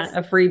call else it that, has,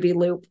 a freebie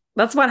loop.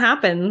 That's what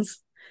happens.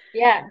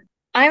 yeah.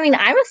 I mean,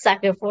 I'm a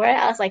sucker for it.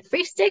 I was like,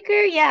 free sticker?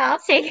 Yeah, I'll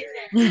take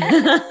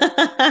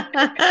it.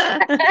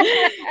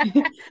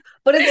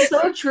 But it's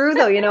so true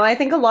though, I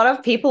think a lot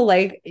of people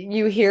like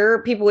you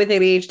hear people with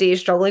ADHD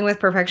struggling with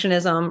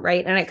perfectionism,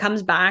 right? And it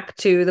comes back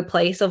to the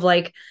place of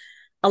like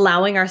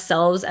allowing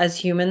ourselves as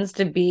humans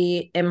to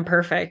be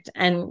imperfect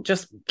and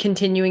just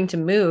continuing to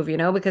move,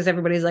 because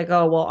everybody's like,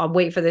 oh, well, I'll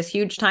wait for this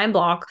huge time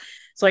block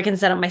so I can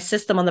set up my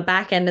system on the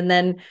back end. And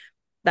then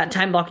that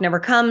time block never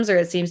comes, or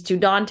it seems too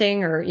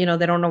daunting, or,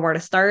 they don't know where to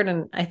start.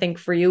 And I think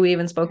for you, we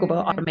even spoke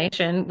about Mhm.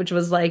 automation, which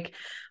was like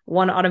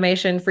one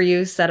automation for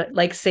you set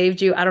like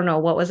saved you, I don't know,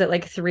 what was it,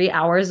 like 3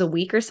 hours a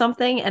week or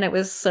something. And it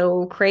was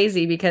so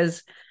crazy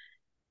because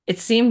it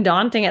seemed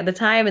daunting at the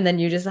time. And then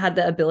you just had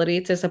the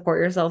ability to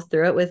support yourself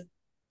through it with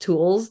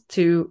tools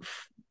to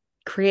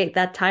create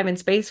that time and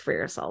space for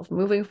yourself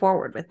moving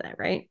forward with it,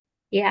 right?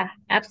 Yeah,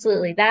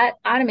 absolutely. That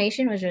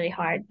automation was really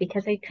hard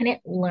because I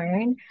couldn't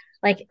learn.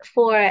 Like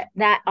for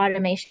that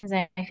automations,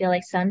 I feel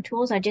like some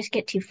tools I just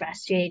get too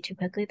frustrated too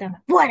quickly. Then I'm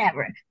like,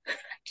 whatever,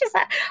 just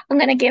I'm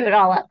gonna give it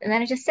all up, and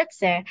then it just sits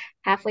there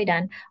halfway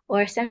done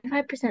or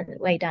 75%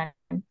 way done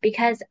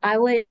because I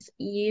was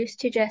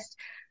used to just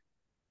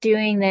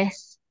doing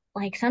this.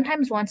 Like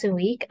sometimes once a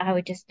week, I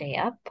would just stay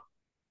up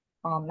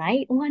all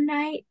night one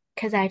night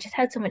because I just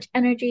had so much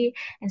energy.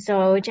 And so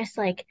I would just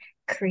like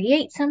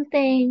create some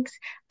things.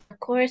 Of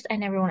course, I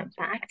never went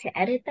back to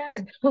edit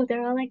them. So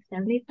they're all like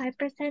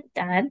 75%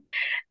 done.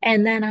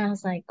 And then I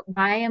was like,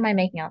 why am I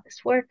making all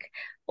this work?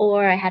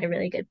 Or I had a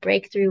really good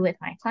breakthrough with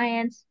my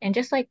clients and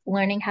just like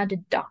learning how to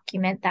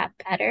document that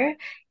better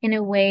in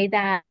a way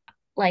that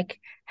like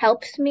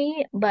helps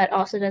me, but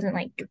also doesn't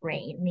like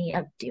drain me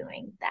of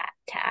doing that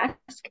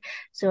task.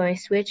 So I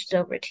switched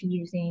over to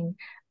using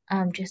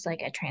just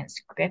like a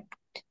transcript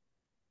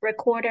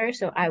recorder.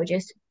 So I would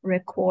just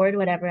record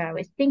whatever I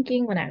was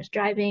thinking when I was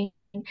driving,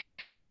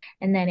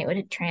 and then it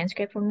would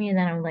transcript for me, and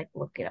then I would like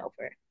look it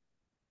over. And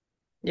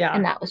Yeah,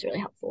 that was really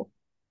helpful.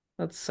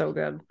 that's so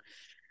good.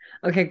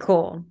 Okay,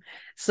 cool.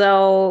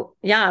 So,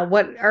 yeah,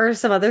 what are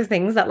some other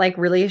things that like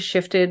really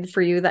shifted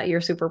for you that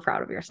you're super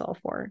proud of yourself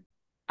for?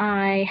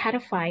 I had a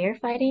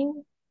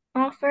firefighting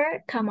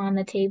offer come on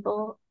the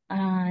table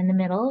in the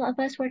middle of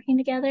us working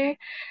together.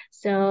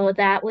 So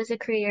that was a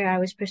career I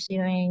was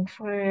pursuing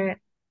for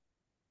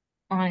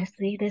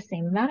honestly the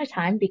same amount of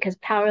time because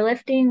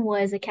powerlifting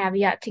was a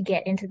caveat to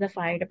get into the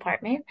fire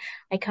department.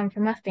 I come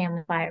from a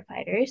family of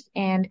firefighters,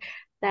 and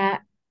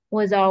that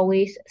was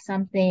always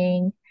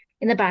something.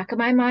 in the back of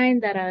my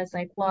mind that I was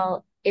like,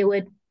 well, it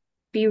would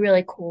be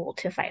really cool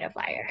to fight a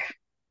fire.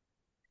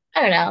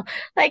 I don't know.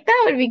 Like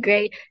that would be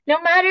great.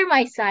 No matter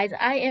my size,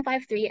 I am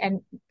 5'3"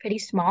 and pretty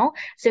small.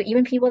 So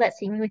even people that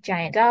see me with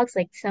giant dogs,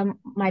 like some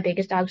my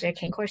biggest dogs are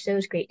King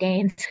Corsos, Great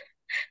Danes,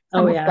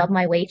 Oh some yeah. above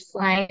my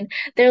waistline.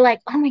 They're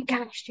like, "Oh my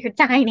gosh, you're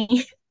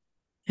tiny."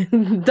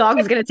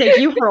 Dog's gonna take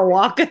you for a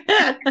walk.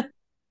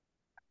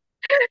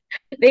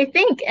 They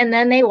think, and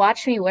then they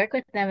watch me work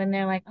with them, and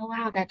they're like, "Oh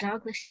wow, that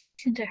dog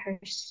listened to her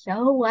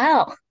so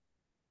well."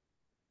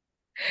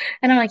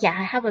 And I'm like, "Yeah,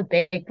 I have a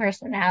big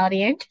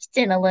personality. I'm just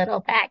in a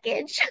little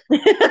package."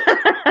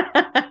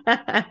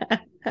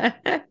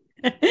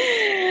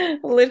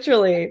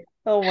 Literally.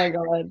 Oh my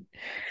God.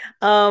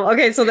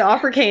 Okay, so the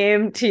offer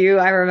came to you.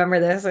 I remember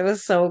this. It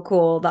was so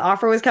cool. The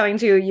offer was coming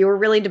to you. You were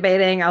really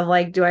debating of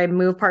like, do I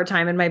move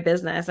part-time in my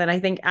business? And I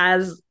think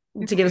as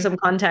to give Mhm. some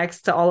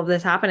context to all of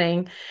this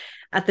happening,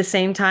 at the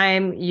same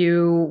time,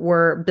 you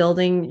were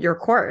building your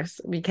course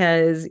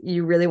because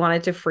you really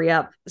wanted to free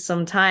up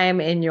some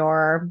time in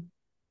your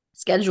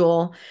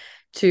schedule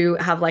to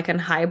have like a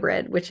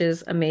hybrid, which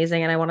is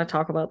amazing. And I want to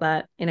talk about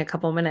that in a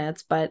couple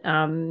minutes. But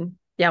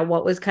yeah,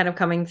 what was kind of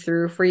coming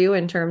through for you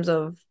in terms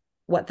of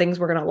what things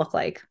were going to look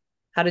like?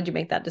 How did you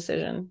make that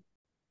decision?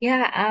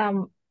 Yeah,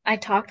 I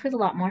talked with a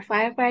lot more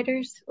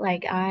firefighters.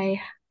 Like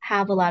I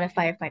have a lot of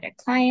firefighter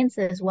clients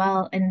as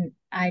well, and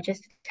I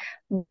just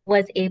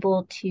was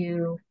able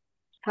to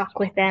talk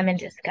with them and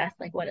discuss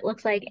like what it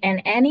looks like.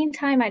 And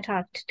anytime I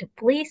talked to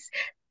police,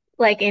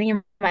 like any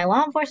of my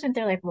law enforcement,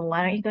 they're like, "Well,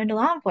 why don't you go into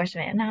law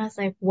enforcement?" And I was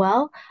like,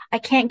 "Well, I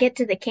can't get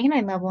to the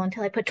canine level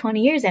until I put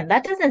 20 years in.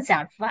 That doesn't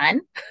sound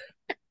fun."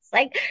 It's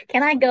like,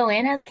 can I go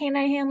in as a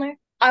canine handler?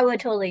 I would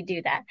totally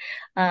do that.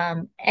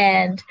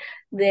 And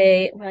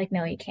they were like,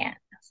 no, you can't.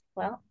 I was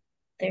like, well,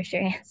 there's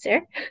your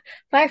answer.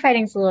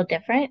 Firefighting's a little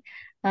different.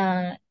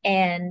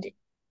 And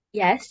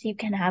yes, you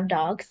can have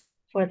dogs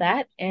for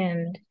that.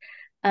 And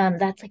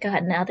that's like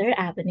another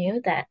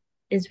avenue that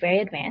is very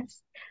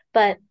advanced.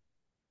 But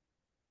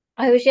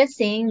I was just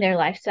seeing their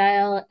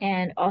lifestyle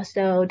and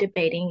also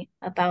debating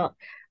about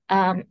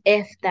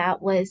if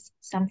that was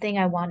something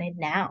I wanted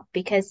now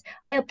because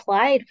I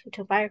applied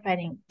to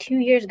firefighting 2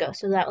 years ago.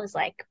 So that was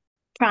like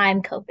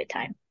prime COVID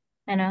time.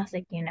 And I was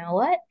like, you know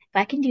what? If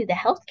I can do the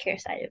healthcare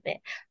side of it,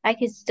 I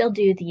could still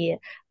do the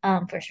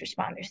first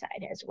responder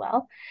side as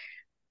well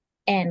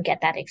and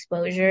get that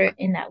exposure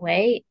in that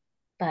way.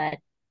 But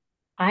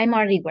I'm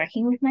already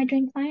working with my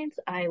dream clients.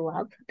 I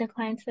love the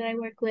clients that I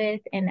work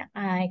with, and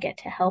I get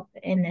to help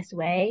in this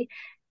way.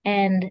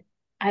 And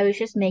I was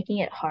just making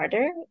it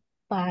harder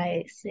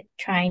by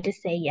trying to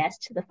say yes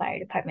to the fire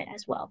department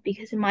as well.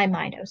 Because in my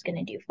mind, I was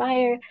going to do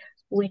fire,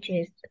 which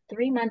is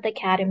 3 month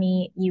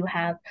academy. You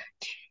have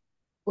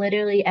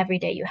literally every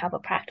day you have a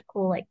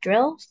practical like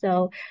drill.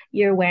 So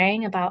you're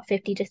wearing about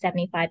 50 to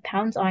 75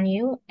 pounds on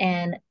you,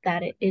 and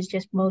that is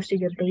just most of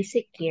your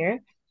basic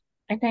gear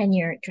and then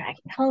you're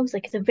dragging hose.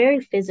 Like it's a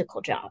very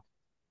physical job.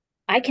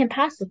 I can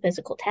pass the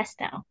physical test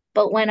now,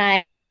 but when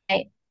I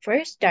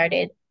first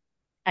started,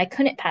 I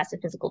couldn't pass the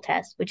physical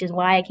test, which is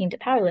why I came to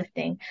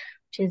powerlifting,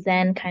 which is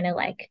then kind of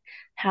like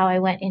how I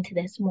went into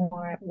this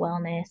more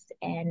wellness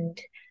and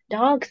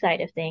dog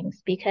side of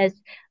things because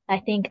I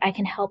think I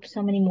can help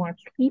so many more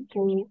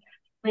people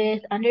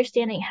with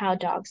understanding how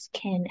dogs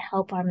can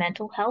help our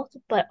mental health,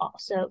 but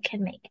also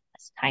can make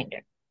us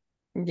kinder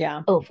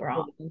Yeah.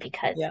 overall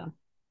because Yeah.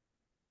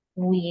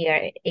 we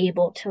are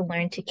able to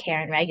learn to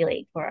care and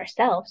regulate for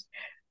ourselves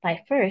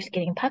by first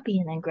getting a puppy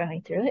and then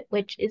growing through it,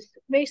 which is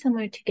very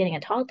similar to getting a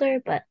toddler,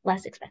 but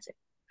less expensive.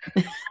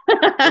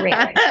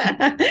 Rare.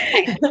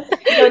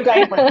 You don't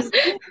die first.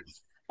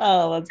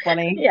 Oh, that's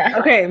funny. Yeah.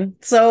 Okay.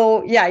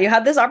 So, yeah, you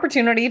had this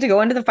opportunity to go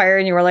into the fire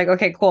and you were like,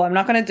 okay, cool. I'm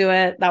not going to do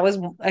it. That was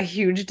a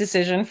huge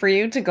decision for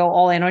you to go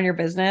all in on your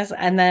business.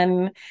 And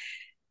then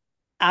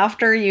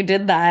after you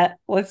did that,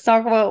 let's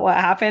talk about what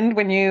happened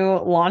when you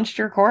launched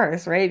your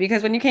course, right?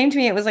 Because when you came to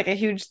me, it was like a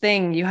huge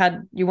thing.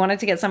 You wanted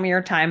to get some of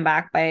your time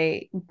back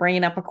by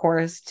bringing up a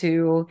course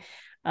to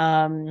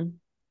um,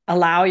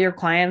 allow your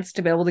clients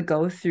to be able to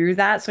go through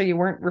that so you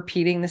weren't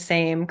repeating the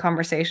same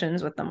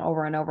conversations with them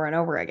over and over and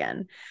over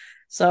again.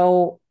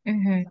 So,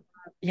 Mm-hmm.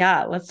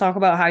 yeah, let's talk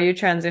about how you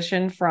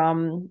transitioned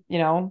from,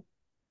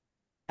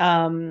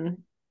 um,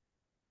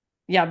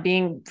 yeah,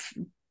 being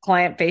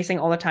client facing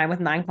all the time with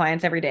 9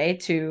 clients every day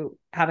to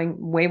having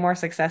way more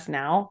success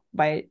now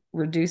by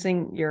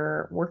reducing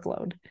your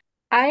workload.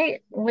 I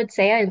would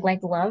say I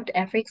like loved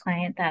every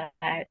client that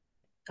I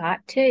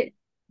got to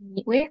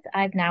meet with.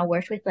 I've now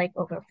worked with like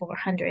over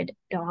 400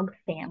 dog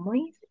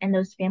families, and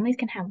those families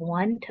can have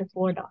 1 to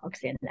 4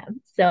 dogs in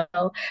them. So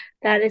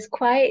that is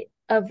quite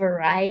a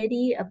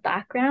variety of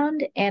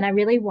background. And I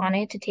really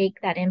wanted to take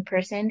that in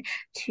person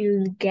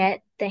to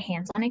get the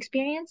hands-on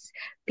experience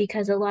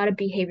because a lot of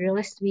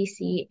behavioralists we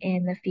see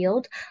in the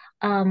field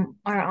are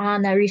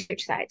on the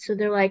research side. So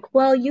they're like,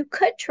 well, you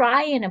could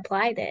try and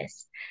apply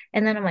this.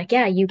 And then I'm like,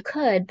 yeah, you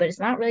could, but it's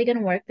not really going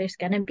to work. There's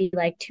going to be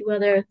like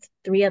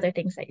 3 other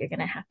things that you're going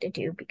to have to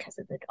do because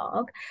of the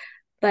dog.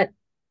 But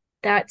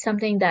that's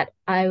something that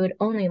I would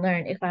only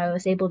learn if I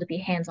was able to be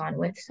hands-on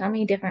with so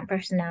many different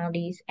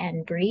personalities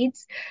and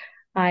breeds.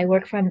 I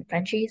work from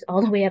Frenchies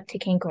all the way up to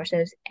Cane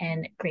Corsos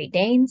and Great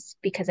Danes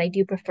because I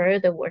do prefer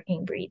the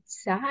working breed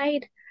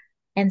side.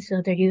 And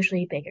so they're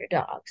usually bigger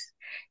dogs.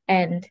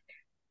 And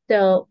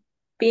so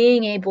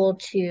being able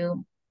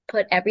to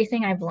put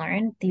everything I've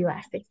learned the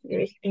last 6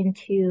 years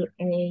into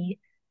a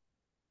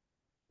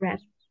rep,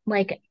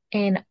 like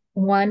in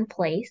one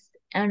place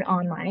and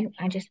online,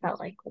 I just felt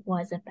like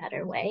was a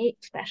better way,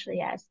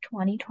 especially as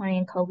 2020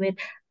 and COVID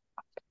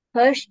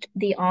pushed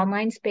the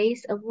online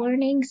space of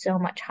learning so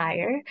much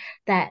higher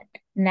that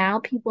now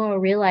people are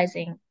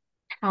realizing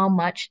how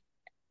much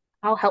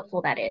how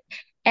helpful that is.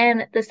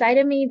 And the side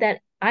of me that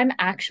I'm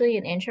actually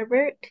an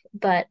introvert,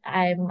 but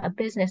I'm a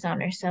business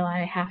owner, so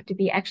I have to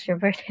be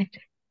extroverted.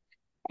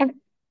 And,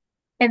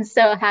 and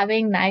so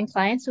having 9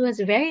 clients was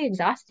very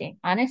exhausting.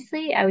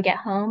 Honestly, I would get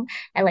home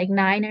at like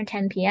 9 or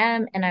 10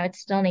 p.m. and I would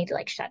still need to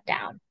like shut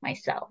down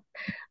myself.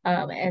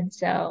 And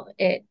so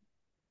it,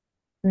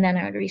 and then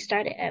I would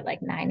restart it at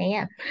like 9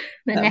 a.m.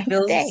 the That next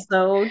feels day.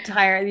 so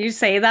tired. You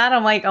say that,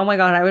 I'm like, oh my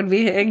God, I would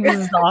be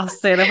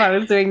exhausted if I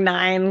was doing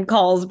 9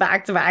 calls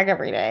back to back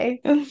every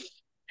day.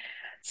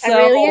 I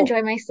really So,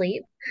 enjoy my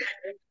sleep.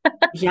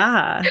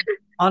 yeah,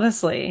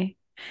 honestly.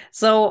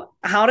 So,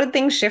 how did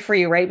things shift for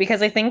you, right?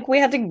 Because I think we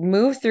had to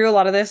move through a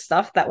lot of this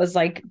stuff that was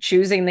like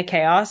choosing the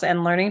chaos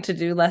and learning to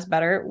do less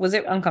better. Was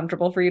it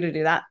uncomfortable for you to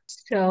do that?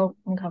 So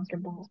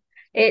uncomfortable.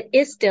 It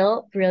is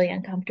still really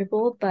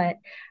uncomfortable, but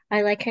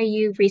I like how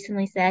you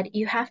recently said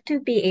you have to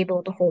be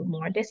able to hold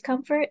more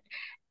discomfort,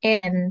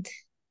 and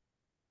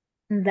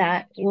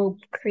that will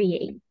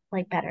create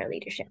like better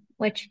leadership.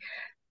 Which,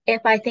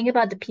 if I think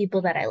about the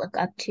people that I look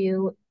up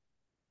to,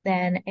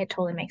 then it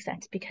totally makes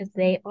sense because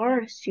they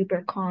are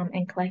super calm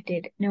and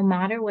collected no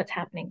matter what's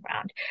happening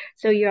around.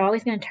 So you're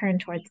always going to turn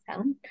towards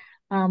them.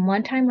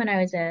 One time when I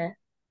was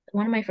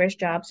one of my first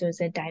jobs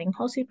was a dining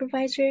hall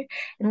supervisor,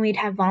 and we'd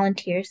have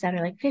volunteers that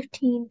are like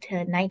 15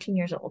 to 19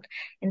 years old.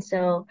 And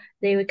so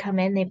they would come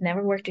in, they've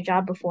never worked a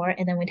job before,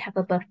 and then we'd have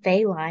a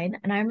buffet line.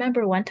 And I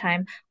remember one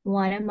time,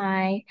 one of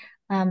my,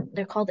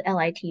 they're called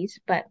LITs,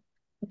 but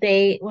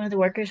one of the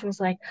workers was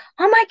like,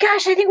 oh my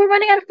gosh, I think we're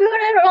running out of food.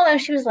 I don't know. And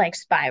she was like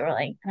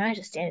spiraling. And I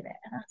just standing there.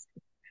 And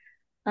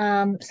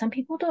I was some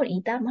people don't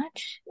eat that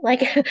much.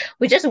 Like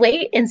we just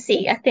wait and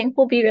see. I think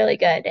we'll be really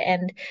good.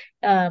 And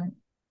um,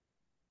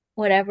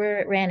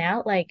 whatever ran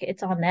out, like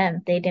it's on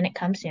them. They didn't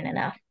come soon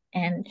enough.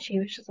 And she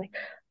was just like,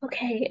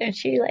 okay. And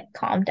she like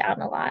calmed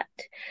down a lot.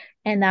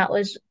 And that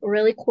was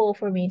really cool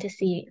for me to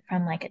see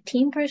from like a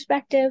team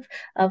perspective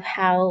of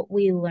how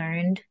we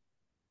learned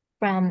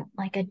from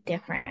like a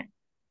different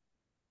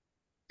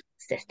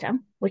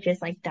system, which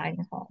is like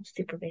dining hall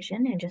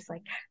supervision and just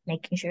like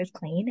making sure it's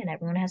clean and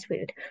everyone has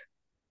food.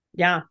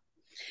 Yeah.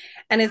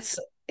 And it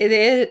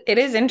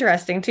is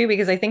interesting too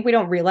because I think we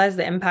don't realize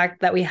the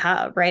impact that we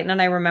have, right?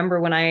 And I remember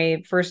when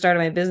I first started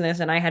my business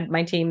and I had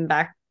my team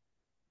back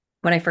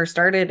when I first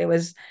started, it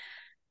was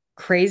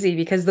crazy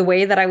because the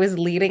way that I was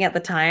leading at the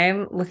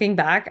time, looking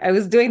back, I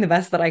was doing the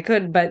best that I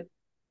could, but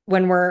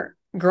when we're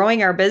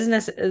growing our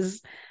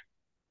businesses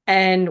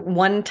and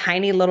one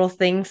tiny little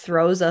thing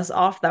throws us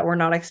off that we're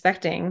not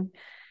expecting,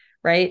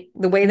 right?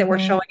 The way that we're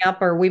Mm-hmm. showing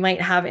up, or we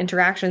might have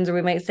interactions, or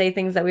we might say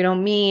things that we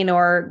don't mean,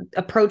 or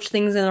approach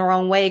things in the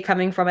wrong way,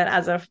 coming from it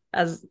as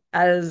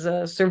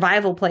a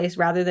survival place,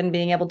 rather than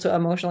being able to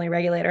emotionally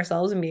regulate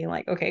ourselves and being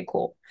like, okay,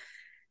 cool,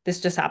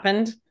 this just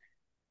happened.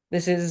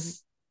 This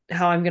is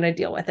how I'm going to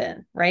deal with it,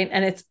 right?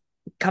 And it's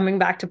coming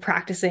back to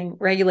practicing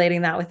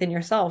regulating that within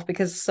yourself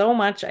because so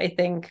much, I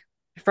think,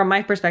 from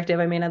my perspective,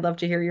 I mean, I'd love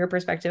to hear your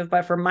perspective,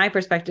 but from my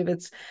perspective,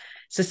 it's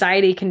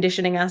society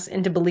conditioning us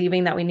into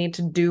believing that we need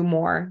to do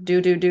more,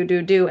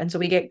 do. And so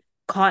we get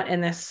caught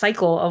in this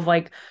cycle of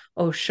like,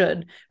 oh,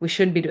 we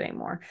should be doing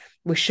more.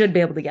 We should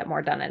be able to get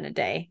more done in a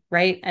day,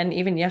 right? And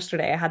even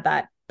yesterday, I had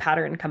that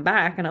pattern come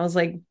back and I was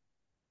like,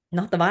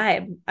 not the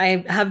vibe.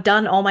 I have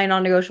done all my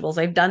non-negotiables.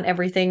 I've done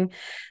everything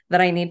that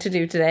I need to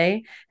do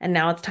today. And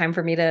now it's time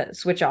for me to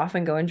switch off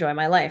and go enjoy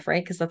my life,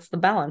 right? Because that's the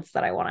balance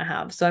that I want to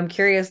have. So I'm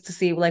curious to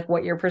see like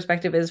what your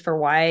perspective is for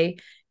why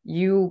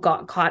you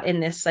got caught in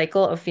this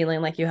cycle of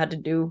feeling like you had to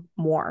do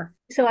more.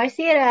 So I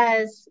see it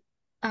as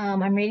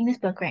I'm reading this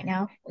book right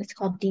now. It's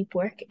called Deep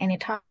Work, and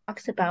it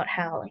talks about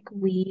how like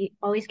we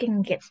always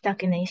can get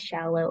stuck in these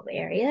shallow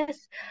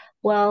areas.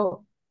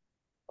 Well,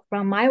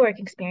 from my work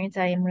experience,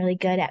 I am really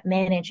good at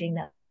managing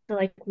them. So,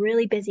 like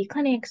really busy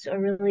clinics or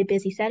really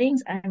busy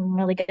settings, I'm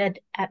really good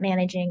at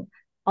managing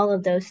all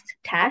of those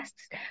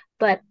tasks.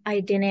 But I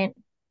didn't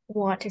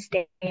want to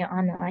stay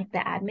on like the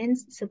admin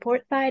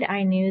support side.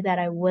 I knew that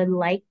I would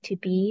like to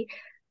be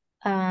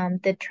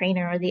the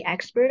trainer or the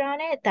expert on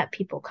it that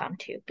people come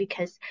to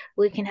because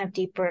we can have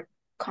deeper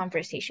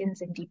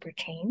conversations and deeper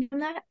change in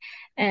that.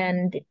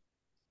 And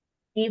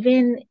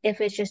even if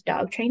it's just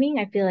dog training,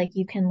 I feel like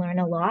you can learn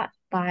a lot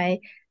by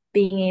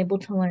being able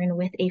to learn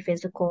with a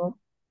physical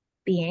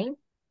being,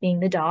 being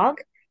the dog,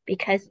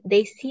 because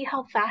they see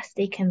how fast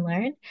they can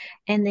learn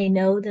and they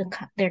know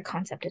their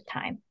concept of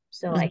time.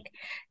 So Mm. like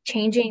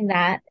changing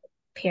that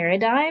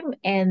paradigm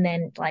and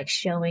then like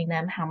showing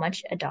them how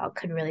much a dog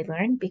could really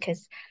learn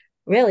because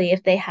really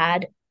if they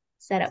had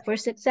set up for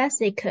success,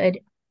 they could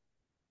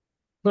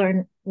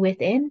learn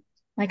within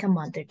like a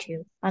month or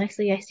two.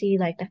 Honestly, I see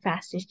like the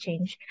fastest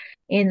change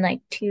in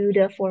like 2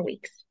 to 4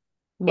 weeks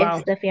if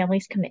Wow. the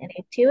family's committed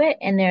to it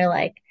and they're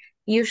like,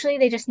 usually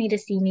they just need to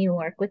see me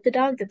work with the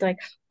dog that they're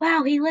like,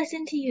 wow, he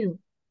listened to you.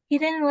 He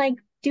didn't like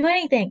do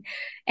anything.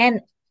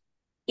 And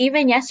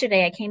even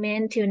yesterday, I came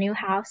into a new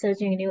house. I was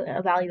doing a new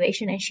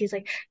evaluation, and she's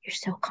like, "You're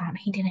so calm.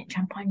 He didn't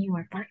jump on you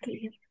or bark at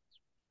you.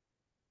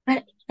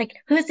 What? Like,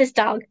 who's this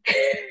dog?"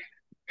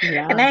 And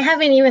Yeah. I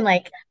haven't even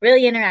like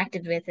really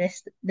interacted with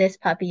this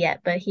puppy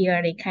yet, but he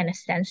already kind of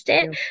sensed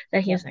it Yeah.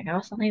 that he Yeah. was like,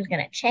 "Oh, something's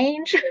gonna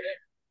change."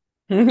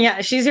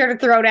 Yeah, she's here to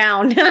throw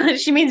down.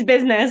 She means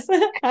business.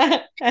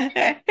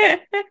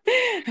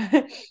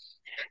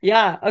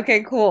 Yeah,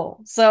 okay,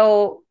 cool.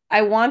 So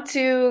I want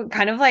to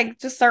kind of like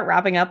just start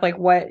wrapping up like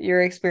what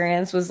your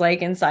experience was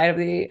like inside of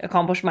the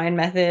Accomplished Mind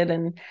method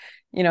and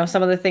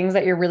some of the things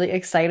that you're really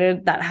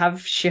excited that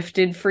have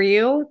shifted for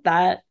you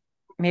that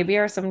maybe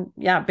are some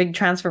big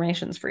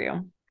transformations for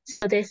you.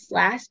 So this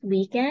last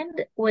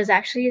weekend was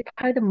actually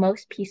probably the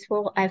most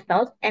peaceful I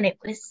felt, and it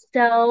was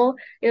so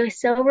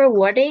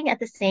rewarding at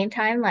the same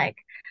time. Like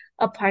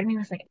a part of me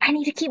was like, I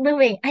need to keep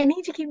moving. I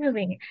need to keep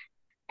moving.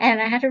 And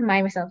I had to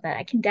remind myself that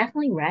I can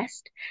definitely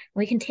rest.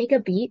 We can take a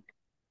beat,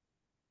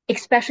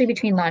 especially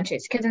between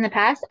launches. Because in the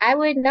past, I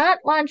would not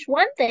launch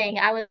one thing.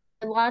 I would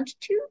launch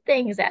two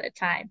things at a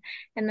time.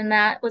 And then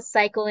that would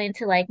cycle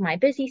into like my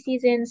busy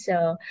season.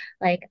 So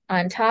like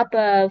on top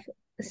of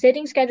the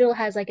sitting schedule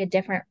has like a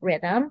different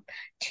rhythm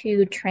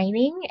to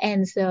training.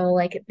 And so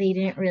like they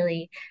didn't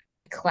really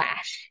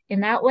clash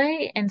in that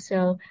way. And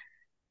so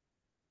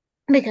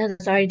because I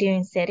was already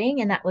doing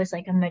sitting and that was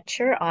like a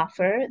mature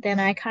offer, then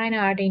I kind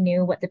of already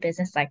knew what the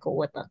business cycle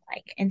would look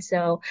like. And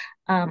so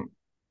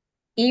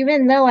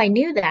even though I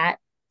knew that,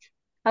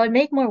 I would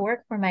make more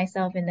work for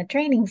myself in the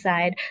training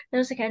side. I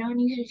was like, I don't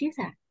need to do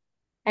that.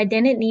 I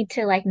didn't need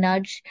to like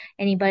nudge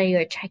anybody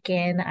or check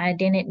in. I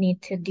didn't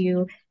need to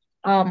do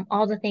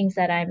all the things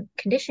that I'm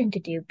conditioned to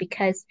do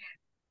because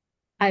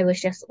I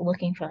was just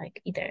looking for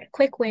like either a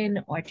quick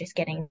win or just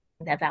getting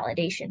the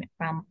validation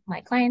from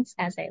my clients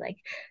as I like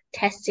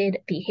tested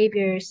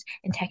behaviors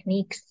and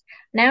techniques.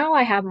 Now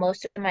I have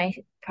most of my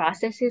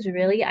processes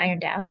really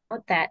ironed out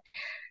that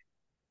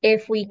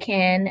if we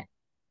can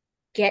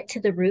get to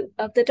the root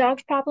of the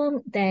dog's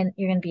problem, then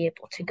you're going to be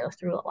able to go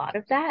through a lot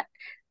of that.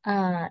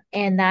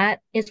 And that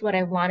is what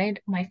I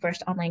wanted my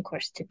first online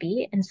course to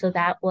be. And so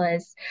that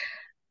was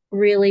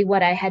really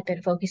what I had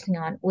been focusing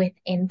on with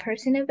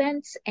in-person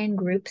events and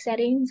group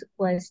settings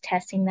was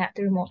testing that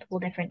through multiple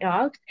different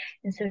dogs.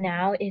 And so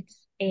now it's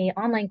a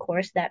online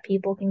course that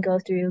people can go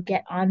through,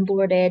 get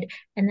onboarded,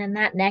 and then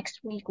that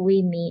next week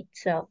we meet.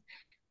 So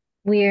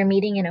we're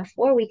meeting in a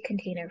 4 week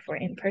container for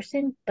in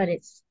person, but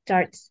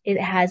it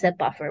has a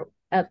buffer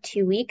of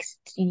 2 weeks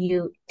to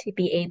you to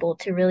be able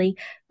to really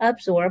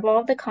absorb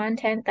all the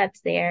content that's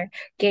there,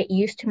 get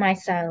used to my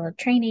style of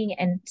training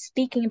and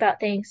speaking about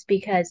things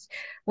because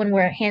when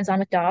we're hands on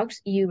with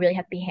dogs, you really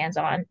have to be hands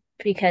on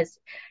because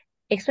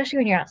especially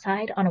when you're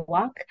outside on a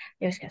walk,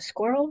 there's a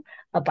squirrel,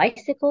 a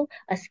bicycle,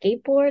 a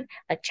skateboard,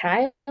 a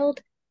child,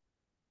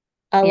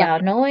 a Yeah.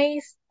 loud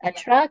noise, a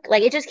truck.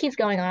 Like it just keeps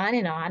going on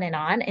and on and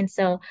on. And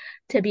so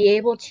to be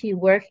able to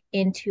work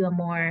into a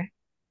more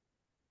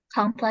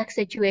complex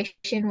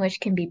situation, which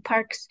can be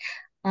parks,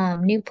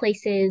 new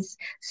places,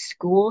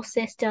 school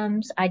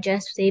systems. I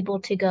just was able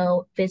to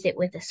go visit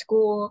with a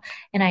school,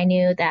 and I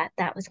knew that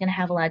that was going to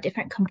have a lot of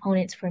different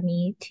components for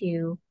me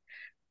to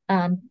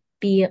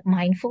be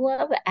mindful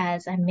of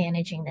as I'm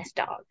managing this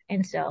dog.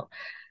 And so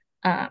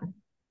um,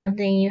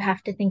 something you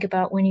have to think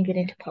about when you get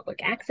into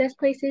public access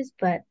places.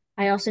 But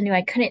I also knew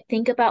I couldn't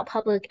think about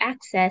public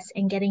access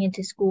and getting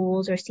into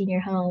schools or senior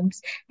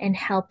homes and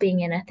helping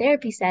in a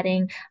therapy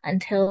setting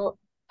until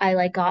I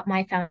like got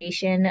my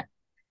foundation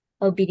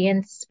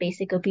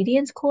basic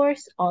obedience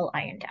course all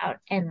ironed out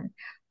and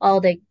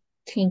all the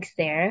kinks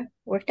there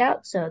worked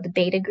out. So the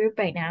beta group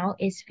right now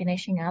is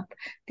finishing up.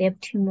 They have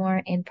two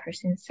more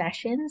in-person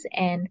sessions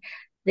and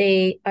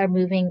they are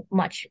moving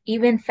much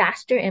even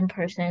faster in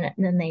person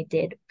than they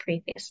did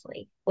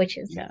previously, which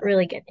is Yeah.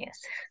 really good news.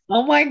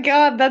 Oh my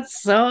God,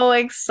 that's so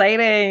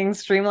exciting.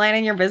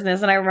 Streamlining your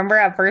business. And I remember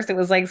at first it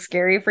was like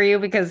scary for you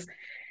because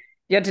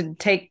you had to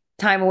take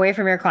time away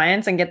from your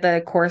clients and get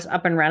the course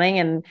up and running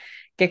and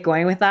get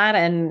going with that.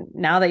 And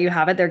now that you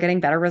have it, they're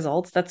getting better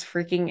results. That's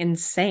freaking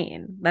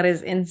insane. That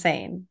is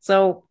insane.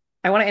 So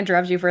I want to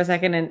interrupt you for a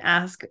second and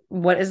ask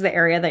what is the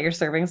area that you're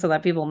serving so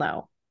that people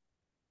know?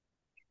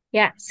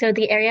 Yeah, so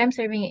the area I'm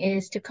serving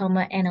is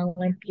Tacoma and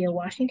Olympia,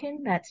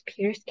 Washington. That's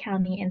Pierce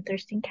County and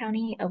Thurston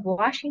County of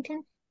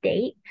Washington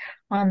State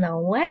on the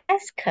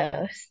west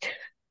coast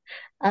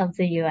of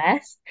the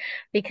US.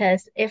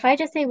 Because if I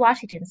just say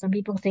Washington, some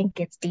people think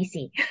it's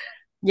DC.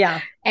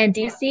 Yeah. And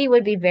DC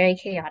would be very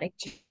chaotic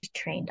to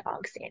train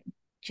dogs in.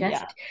 Yeah.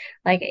 Just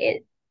like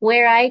it.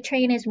 Where I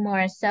train is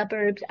more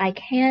suburbs. I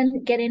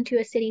can get into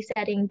a city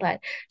setting, but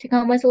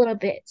Tacoma is a little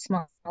bit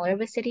smaller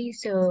of a city,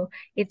 so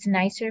it's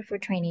nicer for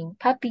training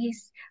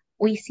puppies.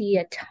 We see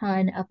a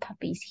ton of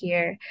puppies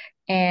here,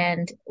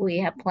 and we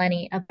have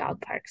plenty of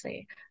dog parks.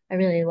 I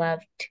really love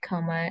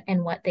Tacoma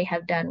and what they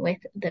have done with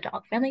the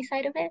dog friendly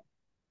side of it.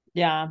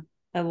 Yeah,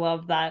 I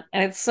love that.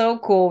 And it's so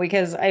cool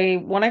because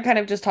I want to kind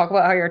of just talk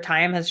about how your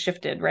time has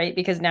shifted, right?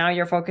 Because now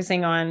you're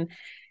focusing on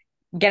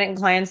getting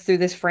clients through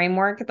this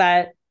framework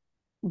that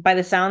by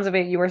the sounds of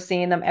it, you were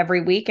seeing them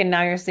every week and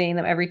now you're seeing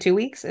them every 2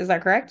 weeks. Is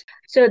that correct?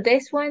 So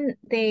this one,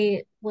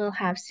 they will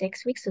have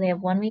 6 weeks. So they have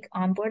 1 week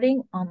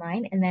onboarding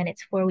online, and then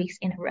it's 4 weeks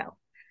in a row.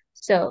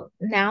 So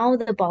now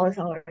the ball is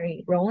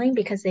already rolling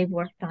because they've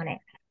worked on it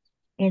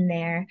in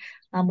their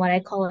what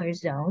I call our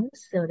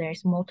zones. So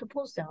there's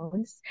multiple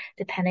zones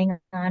depending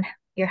on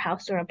your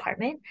house or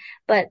apartment,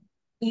 but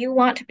you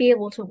want to be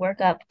able to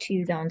work up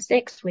to zone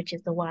 6, which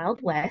is the Wild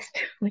West.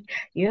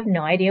 You have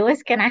no idea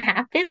what's gonna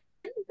happen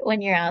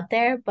when you're out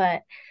there,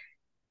 but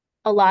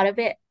a lot of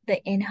it,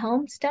 the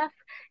in-home stuff,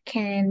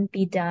 can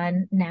be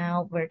done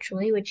now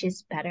virtually, which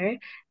is better,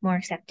 more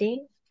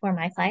accepting for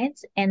my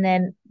clients. And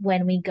then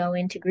when we go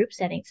into group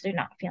settings, they're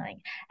not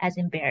feeling as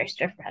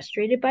embarrassed or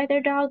frustrated by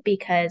their dog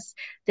because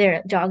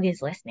their dog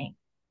is listening.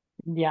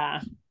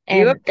 Yeah.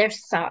 You have And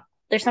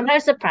they're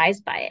sometimes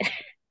surprised by it.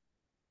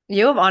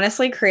 you have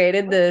honestly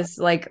created this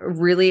like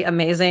really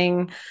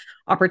amazing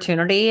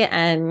opportunity.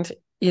 And,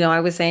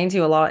 I was saying to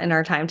you a lot in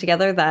our time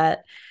together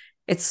that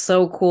it's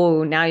so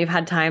cool. Now you've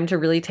had time to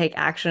really take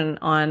action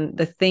on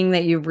the thing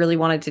that you really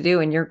wanted to do.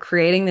 And you're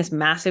creating this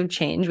massive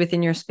change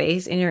within your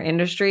space, in your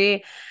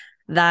industry,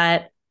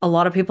 that a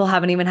lot of people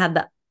haven't even had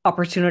the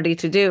opportunity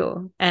to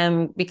do.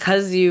 And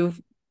because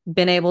you've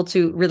been able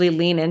to really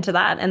lean into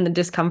that and the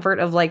discomfort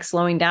of like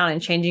slowing down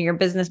and changing your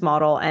business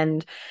model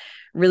and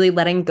really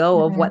letting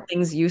go of Mhm. what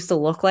things used to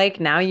look like,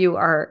 now you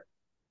are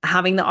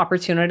having the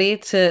opportunity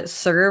to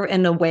serve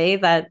in a way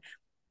that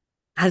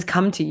has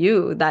come to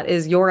you, that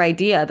is your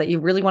idea that you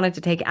really wanted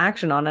to take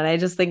action on. And I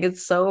just think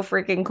it's so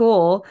freaking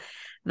cool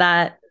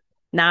that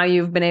now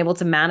you've been able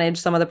to manage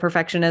some of the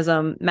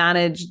perfectionism,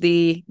 manage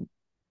the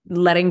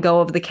letting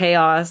go of the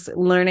chaos,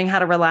 learning how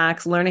to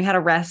relax, learning how to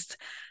rest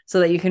so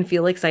that you can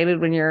feel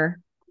excited when you're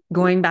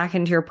going back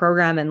into your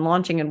program and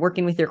launching and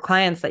working with your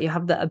clients, that you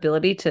have the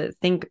ability to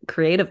think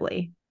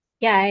creatively.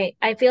 Yeah,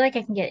 I feel like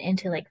I can get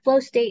into like flow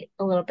state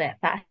a little bit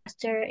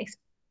faster,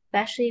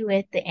 especially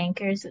with the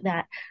anchors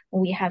that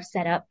we have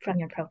set up from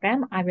your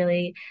program. I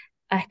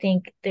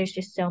think there's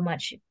just so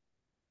much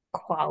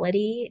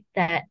quality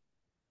that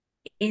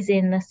is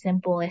in the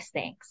simplest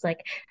things.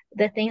 Like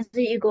the things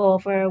that you go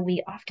over,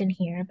 we often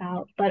hear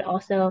about, but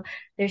also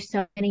there's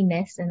so many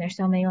myths and there's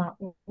so many,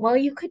 well,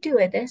 you could do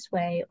it this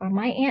way, or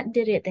my aunt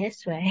did it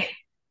this way.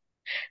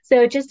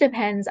 So it just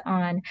depends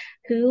on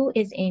who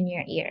is in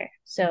your ear.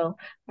 So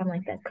from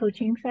like the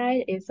coaching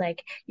side is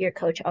like your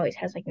coach always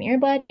has like an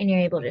earbud and you're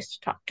able to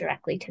just talk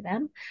directly to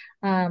them.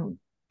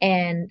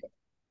 And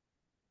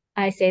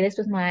I say this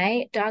with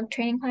my dog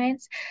training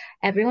clients,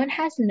 everyone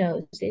has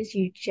noses.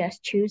 You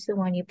just choose the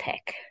one you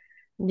pick.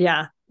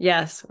 Yeah.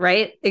 Yes.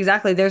 Right.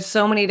 Exactly. There's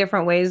so many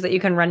different ways that you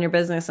can run your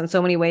business and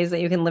so many ways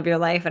that you can live your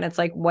life. And it's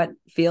like, what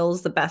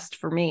feels the best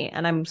for me?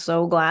 And I'm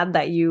so glad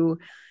that you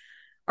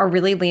are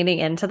really leaning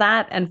into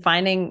that and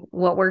finding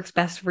what works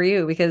best for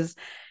you, because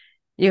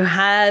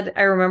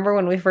I remember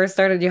when we first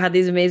started, you had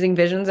these amazing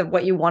visions of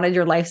what you wanted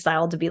your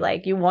lifestyle to be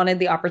like. You wanted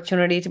the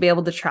opportunity to be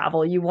able to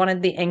travel. You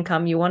wanted the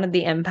income. You wanted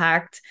the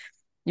impact.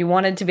 You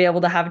wanted to be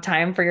able to have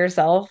time for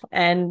yourself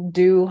and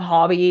do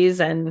hobbies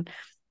and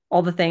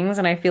all the things.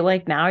 And I feel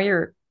like now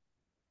you're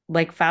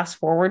like fast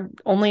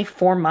forward only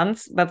 4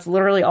 months. That's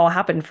literally all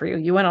happened for you.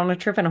 You went on a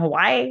trip in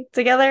Hawaii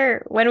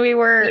together when we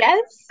were,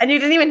 Yes. and you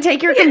didn't even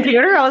take your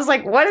computer. I was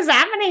like, what is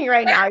happening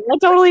right now? You're a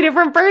totally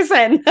different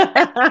person.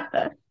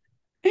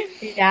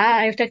 Yeah,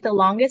 I took the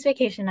longest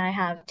vacation I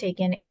have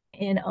taken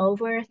in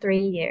over 3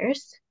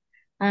 years.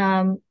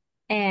 Um,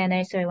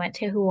 so I went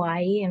to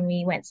Hawaii and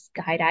we went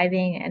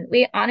skydiving and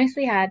we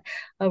honestly had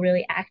a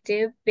really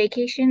active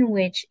vacation,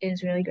 which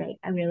is really great.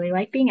 I really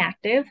like being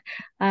active.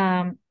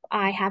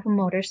 I have a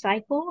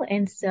motorcycle,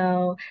 and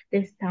so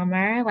this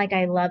summer, like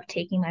I love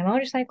taking my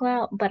motorcycle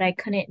out, but I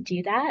couldn't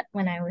do that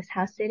when I was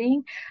house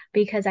sitting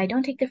because I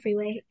don't take the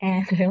freeway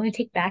and I only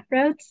take back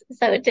roads.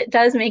 So it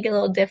does make it a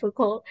little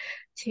difficult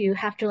to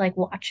have to like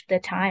watch the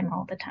time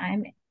all the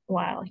time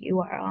while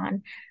you are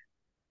on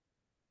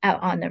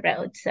out on the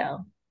road.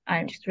 So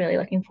I'm just really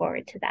looking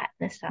forward to that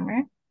this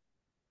summer.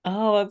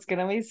 Oh, that's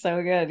gonna be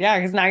so good. Yeah,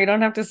 because now you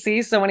don't have to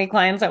see so many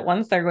clients at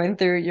once. They're going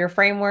through your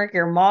framework,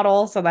 your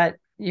model, so that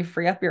you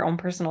free up your own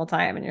personal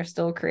time and you're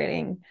still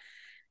creating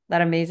that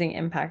amazing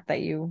impact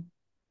that you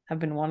have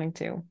been wanting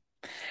to.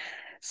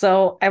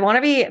 So I want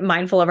to be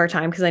mindful of our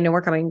time because I know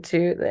we're coming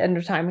to the end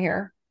of time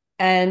here.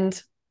 And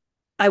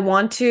I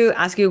want to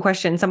ask you a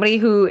question. Somebody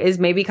who is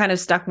maybe kind of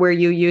stuck where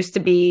you used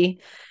to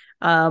be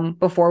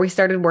before we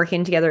started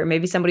working together,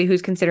 maybe somebody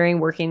who's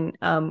considering working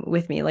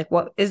with me, like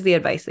what is the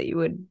advice that you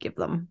would give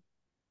them?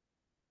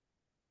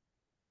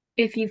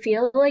 if you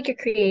feel like your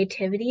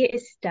creativity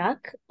is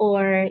stuck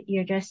or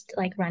you're just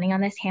like running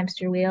on this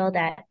hamster wheel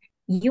that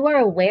you are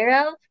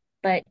aware of,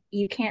 but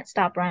you can't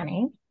stop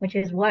running, which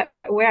is what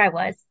where I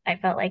was. I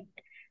felt like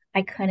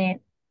I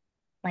couldn't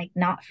like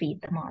not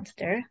feed the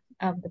monster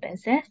of the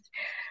business.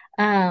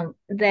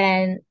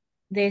 Then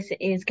this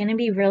is going to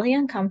be really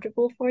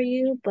uncomfortable for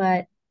you,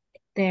 but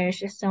there's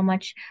just so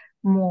much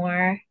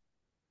more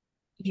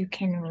you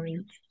can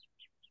reach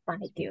by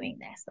doing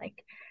this.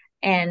 Like,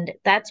 and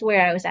that's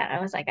where I was at.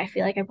 I was like, I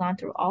feel like I've gone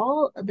through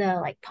all the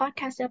like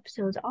podcast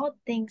episodes, all the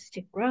things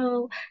to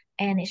grow,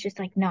 and it's just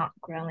like not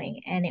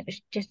growing. And it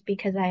was just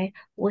because I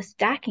was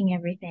stacking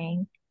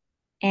everything,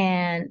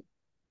 and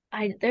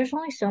I there's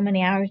only so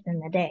many hours in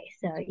the day.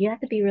 So you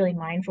have to be really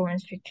mindful and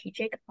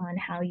strategic on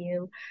how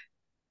you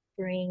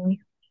bring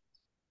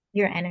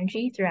your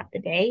energy throughout the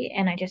day.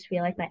 And I just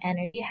feel like my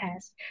energy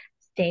has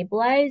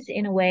stabilized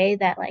in a way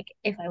that like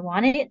if I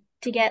wanted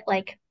to get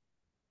like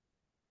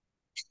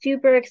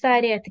super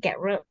excited, I have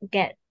to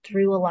get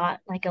through a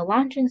lot like a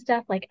launch and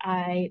stuff, like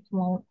I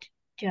won't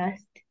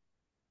just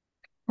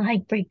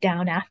like break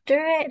down after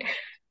it.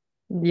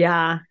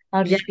 Yeah.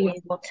 I'll Yeah. just be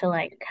able to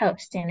like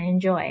coast and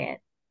enjoy it.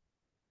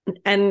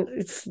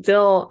 And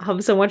still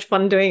have so much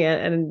fun doing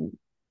it and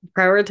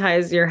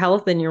prioritize your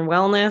health and your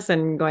wellness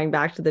and going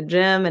back to the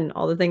gym and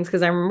all the things.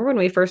 Because I remember when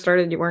we first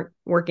started, you weren't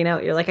working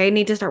out. You're like, I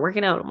need to start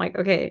working out. I'm like,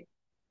 okay,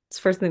 it's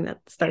the first thing that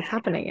starts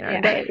happening in our Yeah.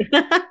 day.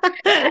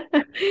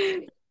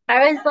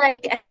 I was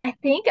like, I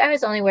think I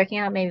was only working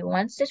out maybe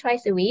once to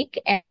twice a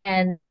week,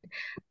 and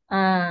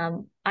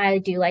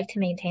I do like to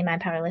maintain my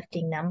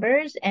powerlifting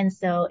numbers, and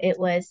so it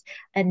was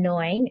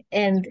annoying.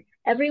 And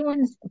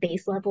everyone's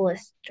base level of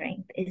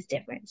strength is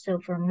different. So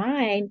for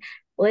mine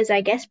was,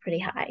 I guess, pretty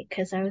high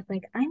because I was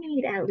like, I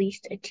need at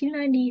least a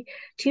 290,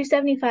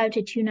 275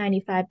 to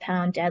 295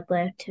 pound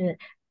deadlift to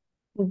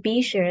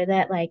be sure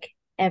that like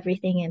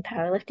everything in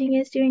powerlifting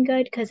is doing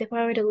good. Because if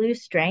I were to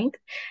lose strength,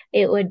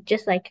 it would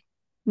just like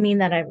mean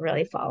that I've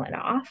really fallen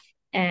off.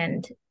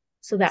 And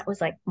so that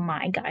was like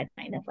my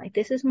guideline of like,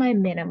 this is my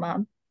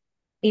minimum,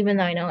 even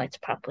though I know it's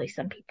probably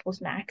some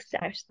people's max.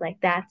 I was like,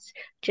 that's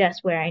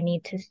just where I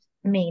need to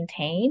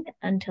maintain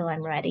until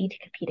I'm ready to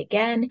compete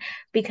again.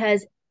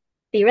 Because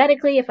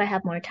theoretically, if I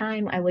have more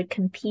time, I would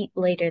compete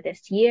later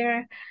this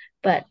year,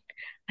 but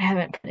I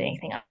haven't put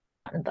anything on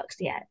the books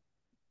yet.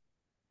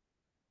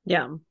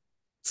 Yeah.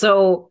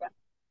 So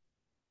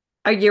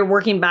are you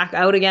working back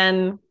out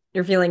again?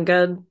 You're feeling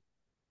good?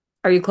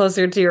 Are you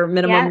closer to your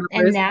minimum Yeah,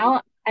 and numbers?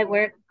 now I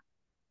work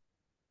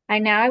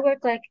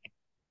like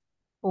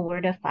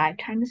 4 to 5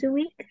 times a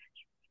week,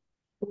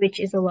 which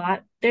is a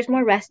lot. There's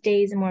more rest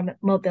days and more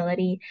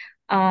mobility.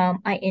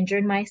 I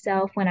injured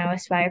myself when I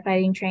was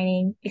firefighting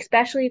training,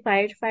 especially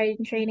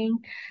firefighting training.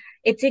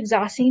 It's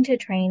exhausting to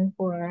train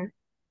for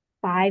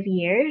 5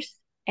 years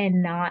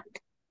and not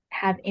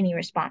have any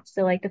response.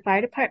 So like the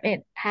fire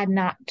department had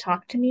not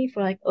talked to me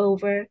for like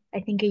over,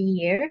 I think, a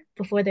year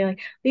before they're like,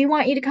 we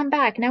want you to come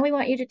back. Now we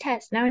want you to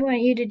test. Now we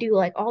want you to do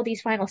like all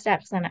these final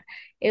steps. And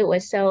it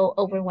was so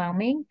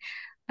overwhelming,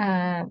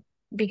 um,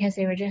 because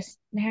they were just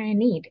they're in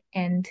need.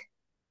 And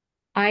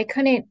I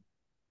couldn't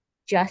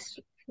just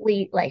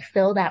like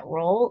fill that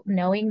role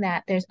knowing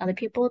that there's other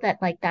people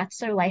that like that's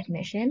their life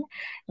mission.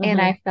 And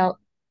Hmm. I felt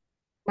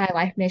my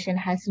life mission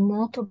has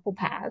multiple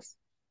paths.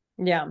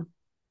 Yeah.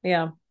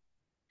 Yeah.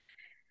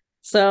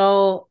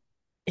 So,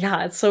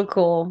 yeah, it's so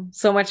cool.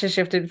 So much has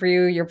shifted for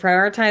you. You're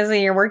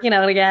prioritizing, you're working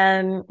out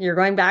again, you're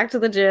going back to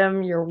the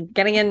gym, you're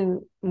getting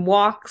in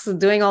walks,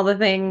 doing all the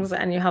things,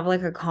 and you have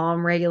like a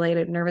calm,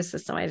 regulated nervous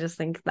system. I just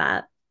think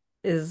that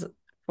is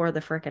for the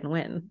frickin'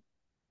 win.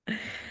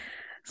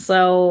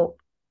 So,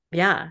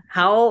 yeah,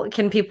 how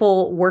can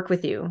people work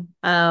with you?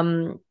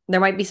 There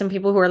might be some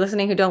people who are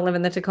listening who don't live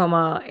in the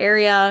Tacoma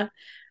area,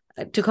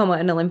 Tacoma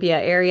and Olympia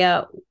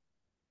area.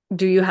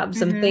 Do you have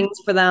some Mm-hmm. things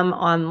for them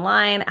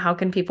online? How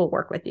can people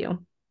work with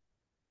you?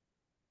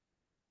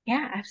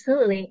 Yeah,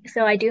 absolutely.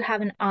 So I do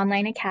have an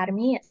online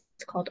academy. It's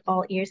called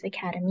All Ears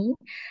Academy,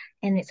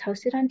 and it's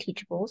hosted on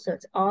Teachable. So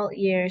it's All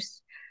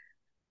Ears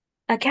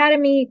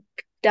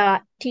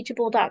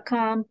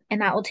academy.teachable.com,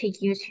 and that will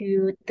take you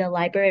to the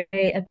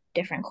library of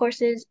different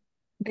courses.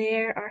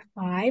 There are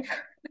five.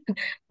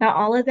 Not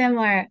all of them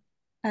are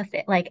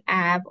like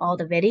have all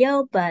the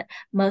video, but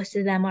most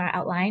of them are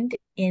outlined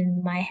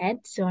in my head.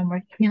 So I'm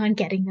working on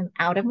getting them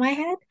out of my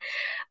head.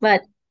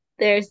 But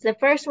there's the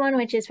first one,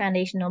 which is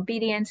foundational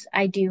obedience.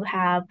 I do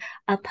have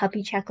a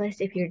puppy checklist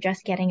if you're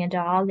just getting a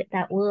dog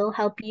that will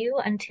help you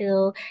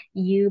until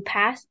you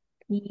pass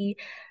the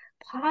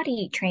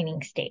potty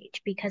training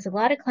stage, because a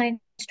lot of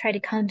clients try to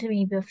come to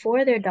me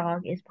before their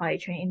dog is potty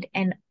trained,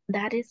 and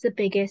that is the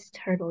biggest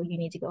hurdle you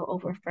need to go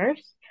over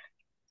first.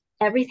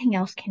 Everything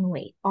else can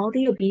wait. All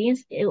the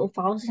obedience, it will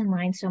falls in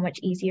line so much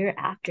easier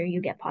after you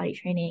get potty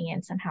training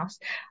and some house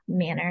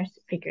manners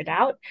figured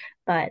out.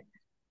 But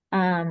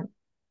um,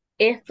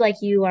 if like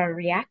you are a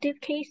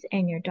reactive case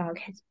and your dog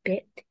has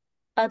bit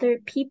other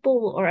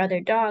people or other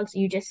dogs,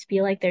 you just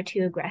feel like they're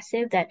too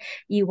aggressive that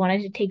you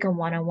wanted to take a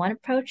one-on-one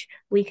approach,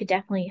 we could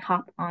definitely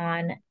hop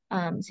on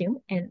Zoom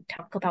and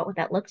talk about what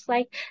that looks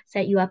like,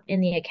 set you up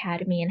in the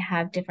academy and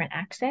have different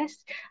access.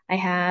 I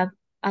have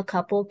a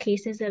couple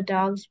cases of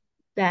dogs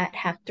that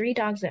have three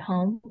dogs at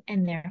home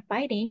and they're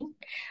fighting,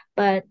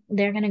 but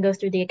they're going to go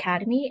through the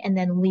academy and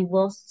then we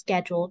will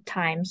schedule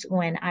times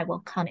when I will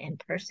come in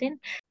person.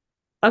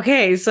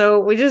 Okay, so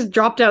we just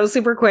dropped out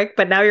super quick,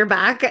 but now you're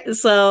back.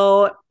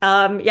 So,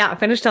 yeah,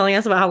 finish telling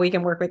us about how we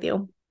can work with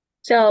you.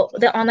 So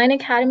the online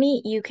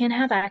academy, you can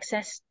have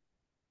access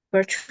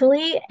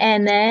virtually,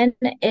 and then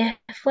if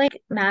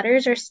like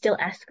matters are still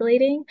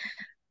escalating,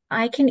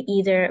 I can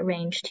either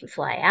arrange to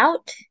fly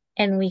out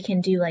and we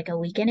can do like a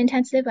weekend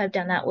intensive. I've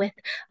done that with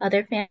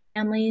other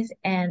families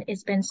and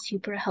it's been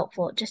super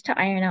helpful just to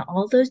iron out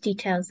all those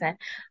details that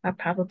are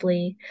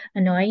probably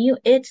annoying you.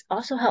 It's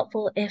also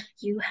helpful if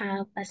you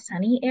have a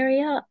sunny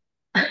area.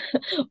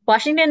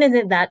 Washington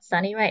isn't that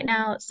sunny right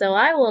now, so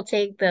I will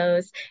take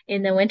those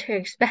in the winter,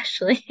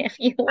 especially if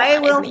you I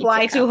wanted will me to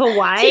fly to come to your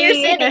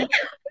Hawaii, city.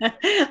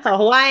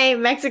 Hawaii,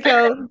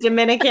 Mexico,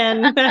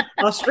 Dominican,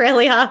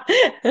 Australia.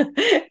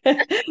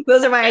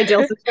 Those are my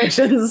ideal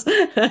situations.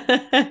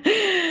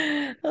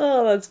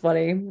 Oh, that's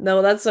funny.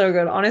 No, that's so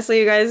good.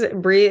 Honestly, you guys,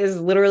 Brie is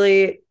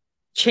literally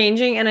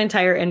changing an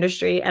entire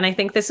industry. And I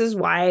think this is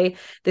why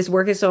this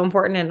work is so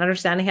important and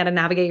understanding how to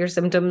navigate your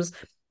symptoms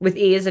with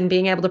ease and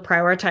being able to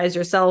prioritize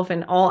yourself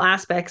in all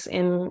aspects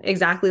in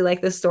exactly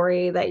like the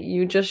story that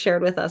you just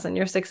shared with us and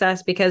your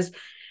success. Because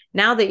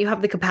now that you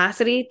have the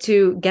capacity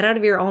to get out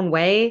of your own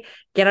way,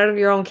 get out of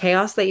your own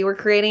chaos that you were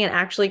creating and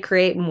actually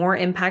create more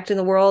impact in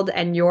the world,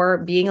 and you're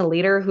being a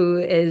leader who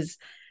is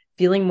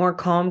feeling more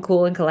calm,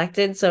 cool, and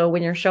collected. So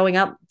when you're showing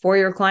up for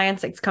your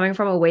clients, it's coming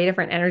from a way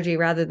different energy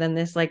rather than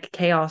this like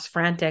chaos,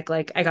 frantic,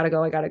 like, I gotta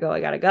go, I gotta go, I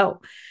gotta go.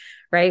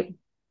 Right.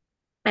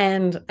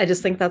 And I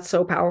just think that's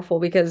so powerful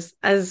because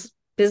as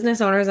business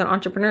owners and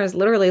entrepreneurs,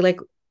 literally, like,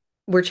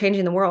 we're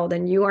changing the world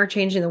and you are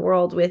changing the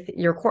world with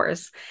your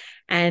course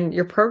and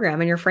your program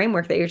and your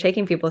framework that you're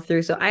taking people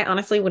through. So I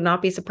honestly would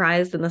not be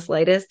surprised in the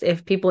slightest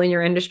if people in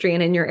your industry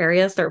and in your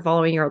area start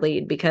following your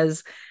lead,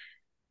 because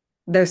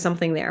there's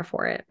something there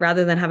for it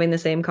rather than having the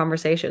same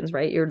conversations,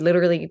 right? You're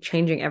literally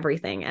changing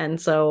everything.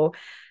 And so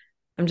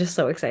I'm just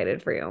so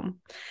excited for you.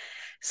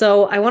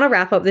 So I want to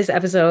wrap up this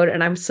episode,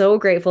 and I'm so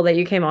grateful that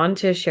you came on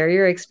to share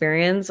your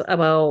experience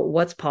about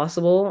what's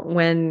possible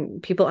when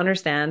people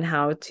understand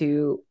how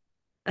to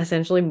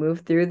essentially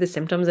move through the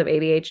symptoms of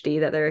ADHD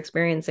that they're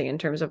experiencing in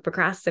terms of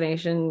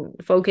procrastination,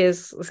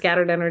 focus,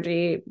 scattered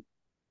energy.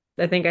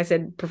 I think I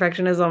said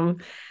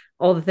perfectionism,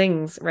 all the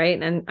things,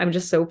 right? And I'm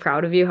just so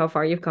proud of you, how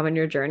far you've come in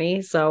your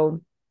journey.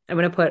 So I'm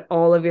going to put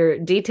all of your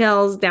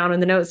details down in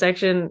the notes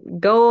section.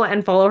 Go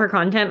and follow her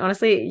content.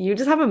 Honestly, you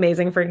just have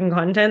amazing freaking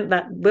content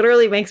that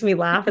literally makes me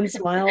laugh and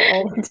smile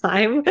all the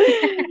time.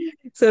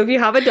 So if you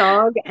have a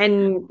dog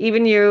and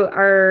even you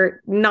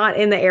are not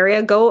in the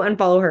area, go and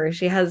follow her.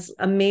 She has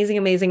amazing,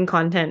 amazing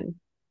content.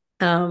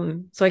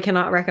 So I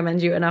cannot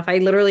recommend you enough. I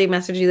literally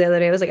messaged you the other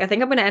day. I was like, I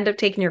think I'm going to end up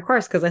taking your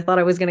course because I thought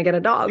I was going to get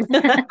a dog.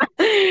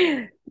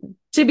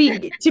 To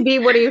be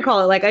what do you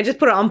call it? Like, I just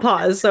put it on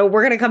pause. So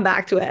we're going to come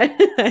back to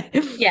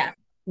it. Yeah,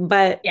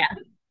 But yeah,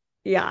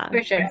 yeah,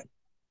 for sure.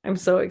 I'm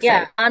so Yeah,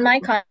 excited. on my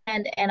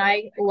content, and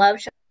I love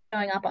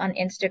showing up on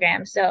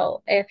Instagram.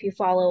 So if you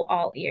follow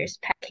All Ears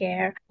Pet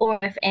Care, or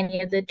if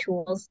any of the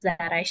tools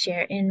that I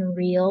share in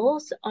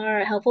Reels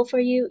are helpful for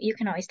you, you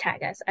can always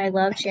tag us. I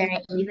love sharing,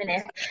 even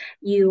if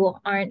you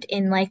aren't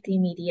in like the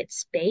immediate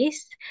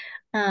space.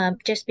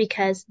 Just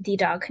because the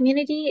dog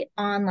community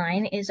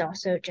online is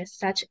also just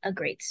such a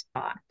great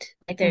spot.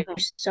 Like Mhm.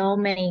 there's so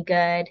many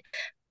good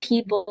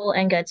people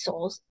and good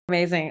souls.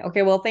 Amazing.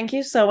 Okay, well, thank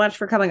you so much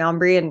for coming on,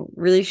 Brie, and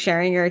really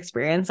sharing your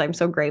experience. I'm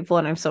so grateful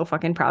and I'm so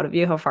fucking proud of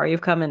you, how far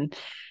you've come in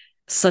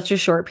such a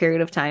short period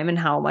of time and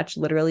how much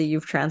literally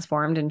you've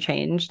transformed and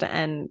changed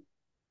and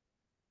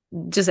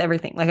just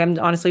everything. Like, I'm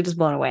honestly just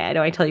blown away. I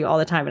know I tell you all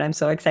the time, and I'm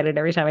so excited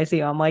every time I see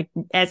you. I'm like,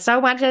 it's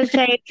so much has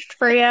changed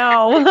for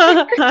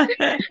you.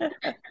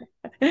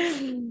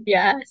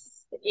 Yes.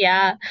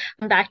 Yeah.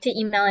 I'm back to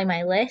emailing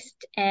my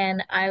list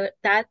and I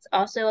that's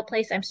also a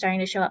place I'm starting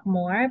to show up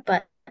more,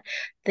 but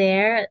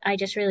there I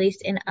just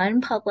released an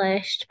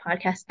unpublished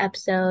podcast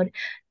episode.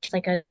 Just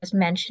like I was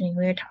mentioning,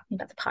 we were talking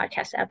about the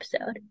podcast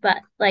episode, but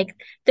like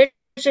there's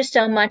just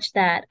so much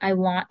that I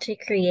want to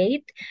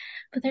create,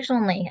 but there's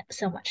only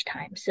so much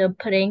time. So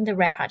putting the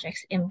right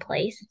projects in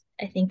place,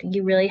 I think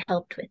you really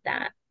helped with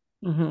that.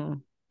 hmm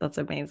That's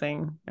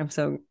amazing. I'm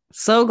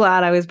so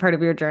glad I was part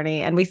of your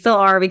journey, and we still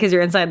are because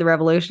you're inside the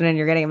revolution and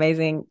you're getting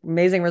amazing,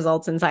 amazing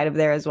results inside of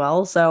there as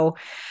well. So,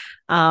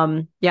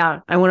 yeah,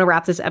 I want to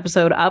wrap this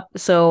episode up.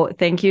 So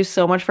thank you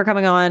so much for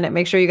coming on.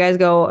 Make sure you guys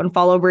go and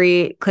follow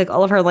Brie. Click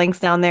all of her links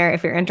down there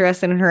if you're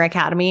interested in her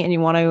academy and you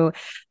want to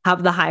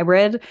have the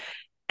hybrid.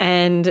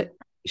 And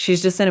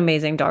she's just an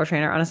amazing dog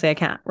trainer. Honestly, I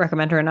can't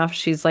recommend her enough.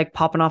 She's like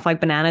popping off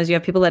like bananas. You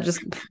have people that just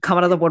come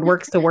out of the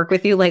woodworks to work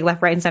with you, like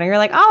left, right, and center. You're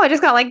like, oh, I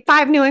just got like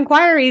 5 new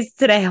inquiries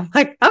today. I'm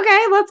like,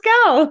 okay, let's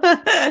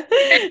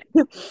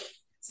go.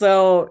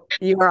 So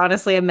you are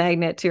honestly a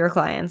magnet to your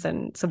clients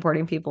and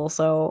supporting people.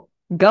 So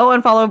Go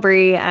and follow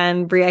Bree.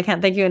 And Bree, I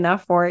can't thank you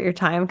enough for your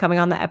time coming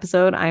on the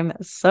episode. I'm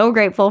so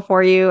grateful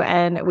for you,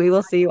 and we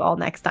will see you all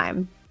next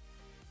time.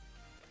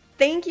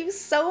 Thank you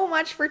so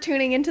much for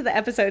tuning into the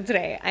episode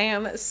today. I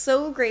am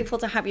so grateful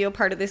to have you a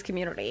part of this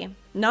community.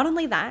 Not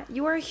only that,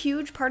 you are a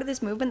huge part of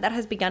this movement that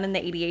has begun in the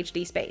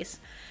ADHD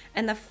space.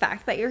 And the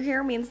fact that you're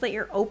here means that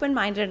you're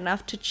open-minded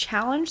enough to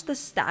challenge the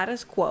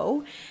status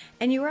quo,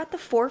 and you are at the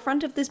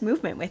forefront of this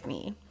movement with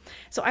me.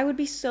 So I would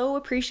be so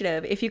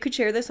appreciative if you could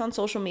share this on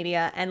social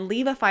media and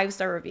leave a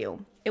 5-star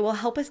review. It will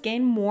help us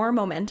gain more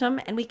momentum,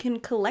 and we can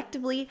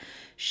collectively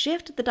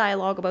shift the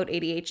dialogue about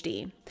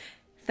ADHD.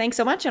 Thanks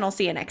so much, and I'll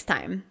see you next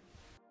time.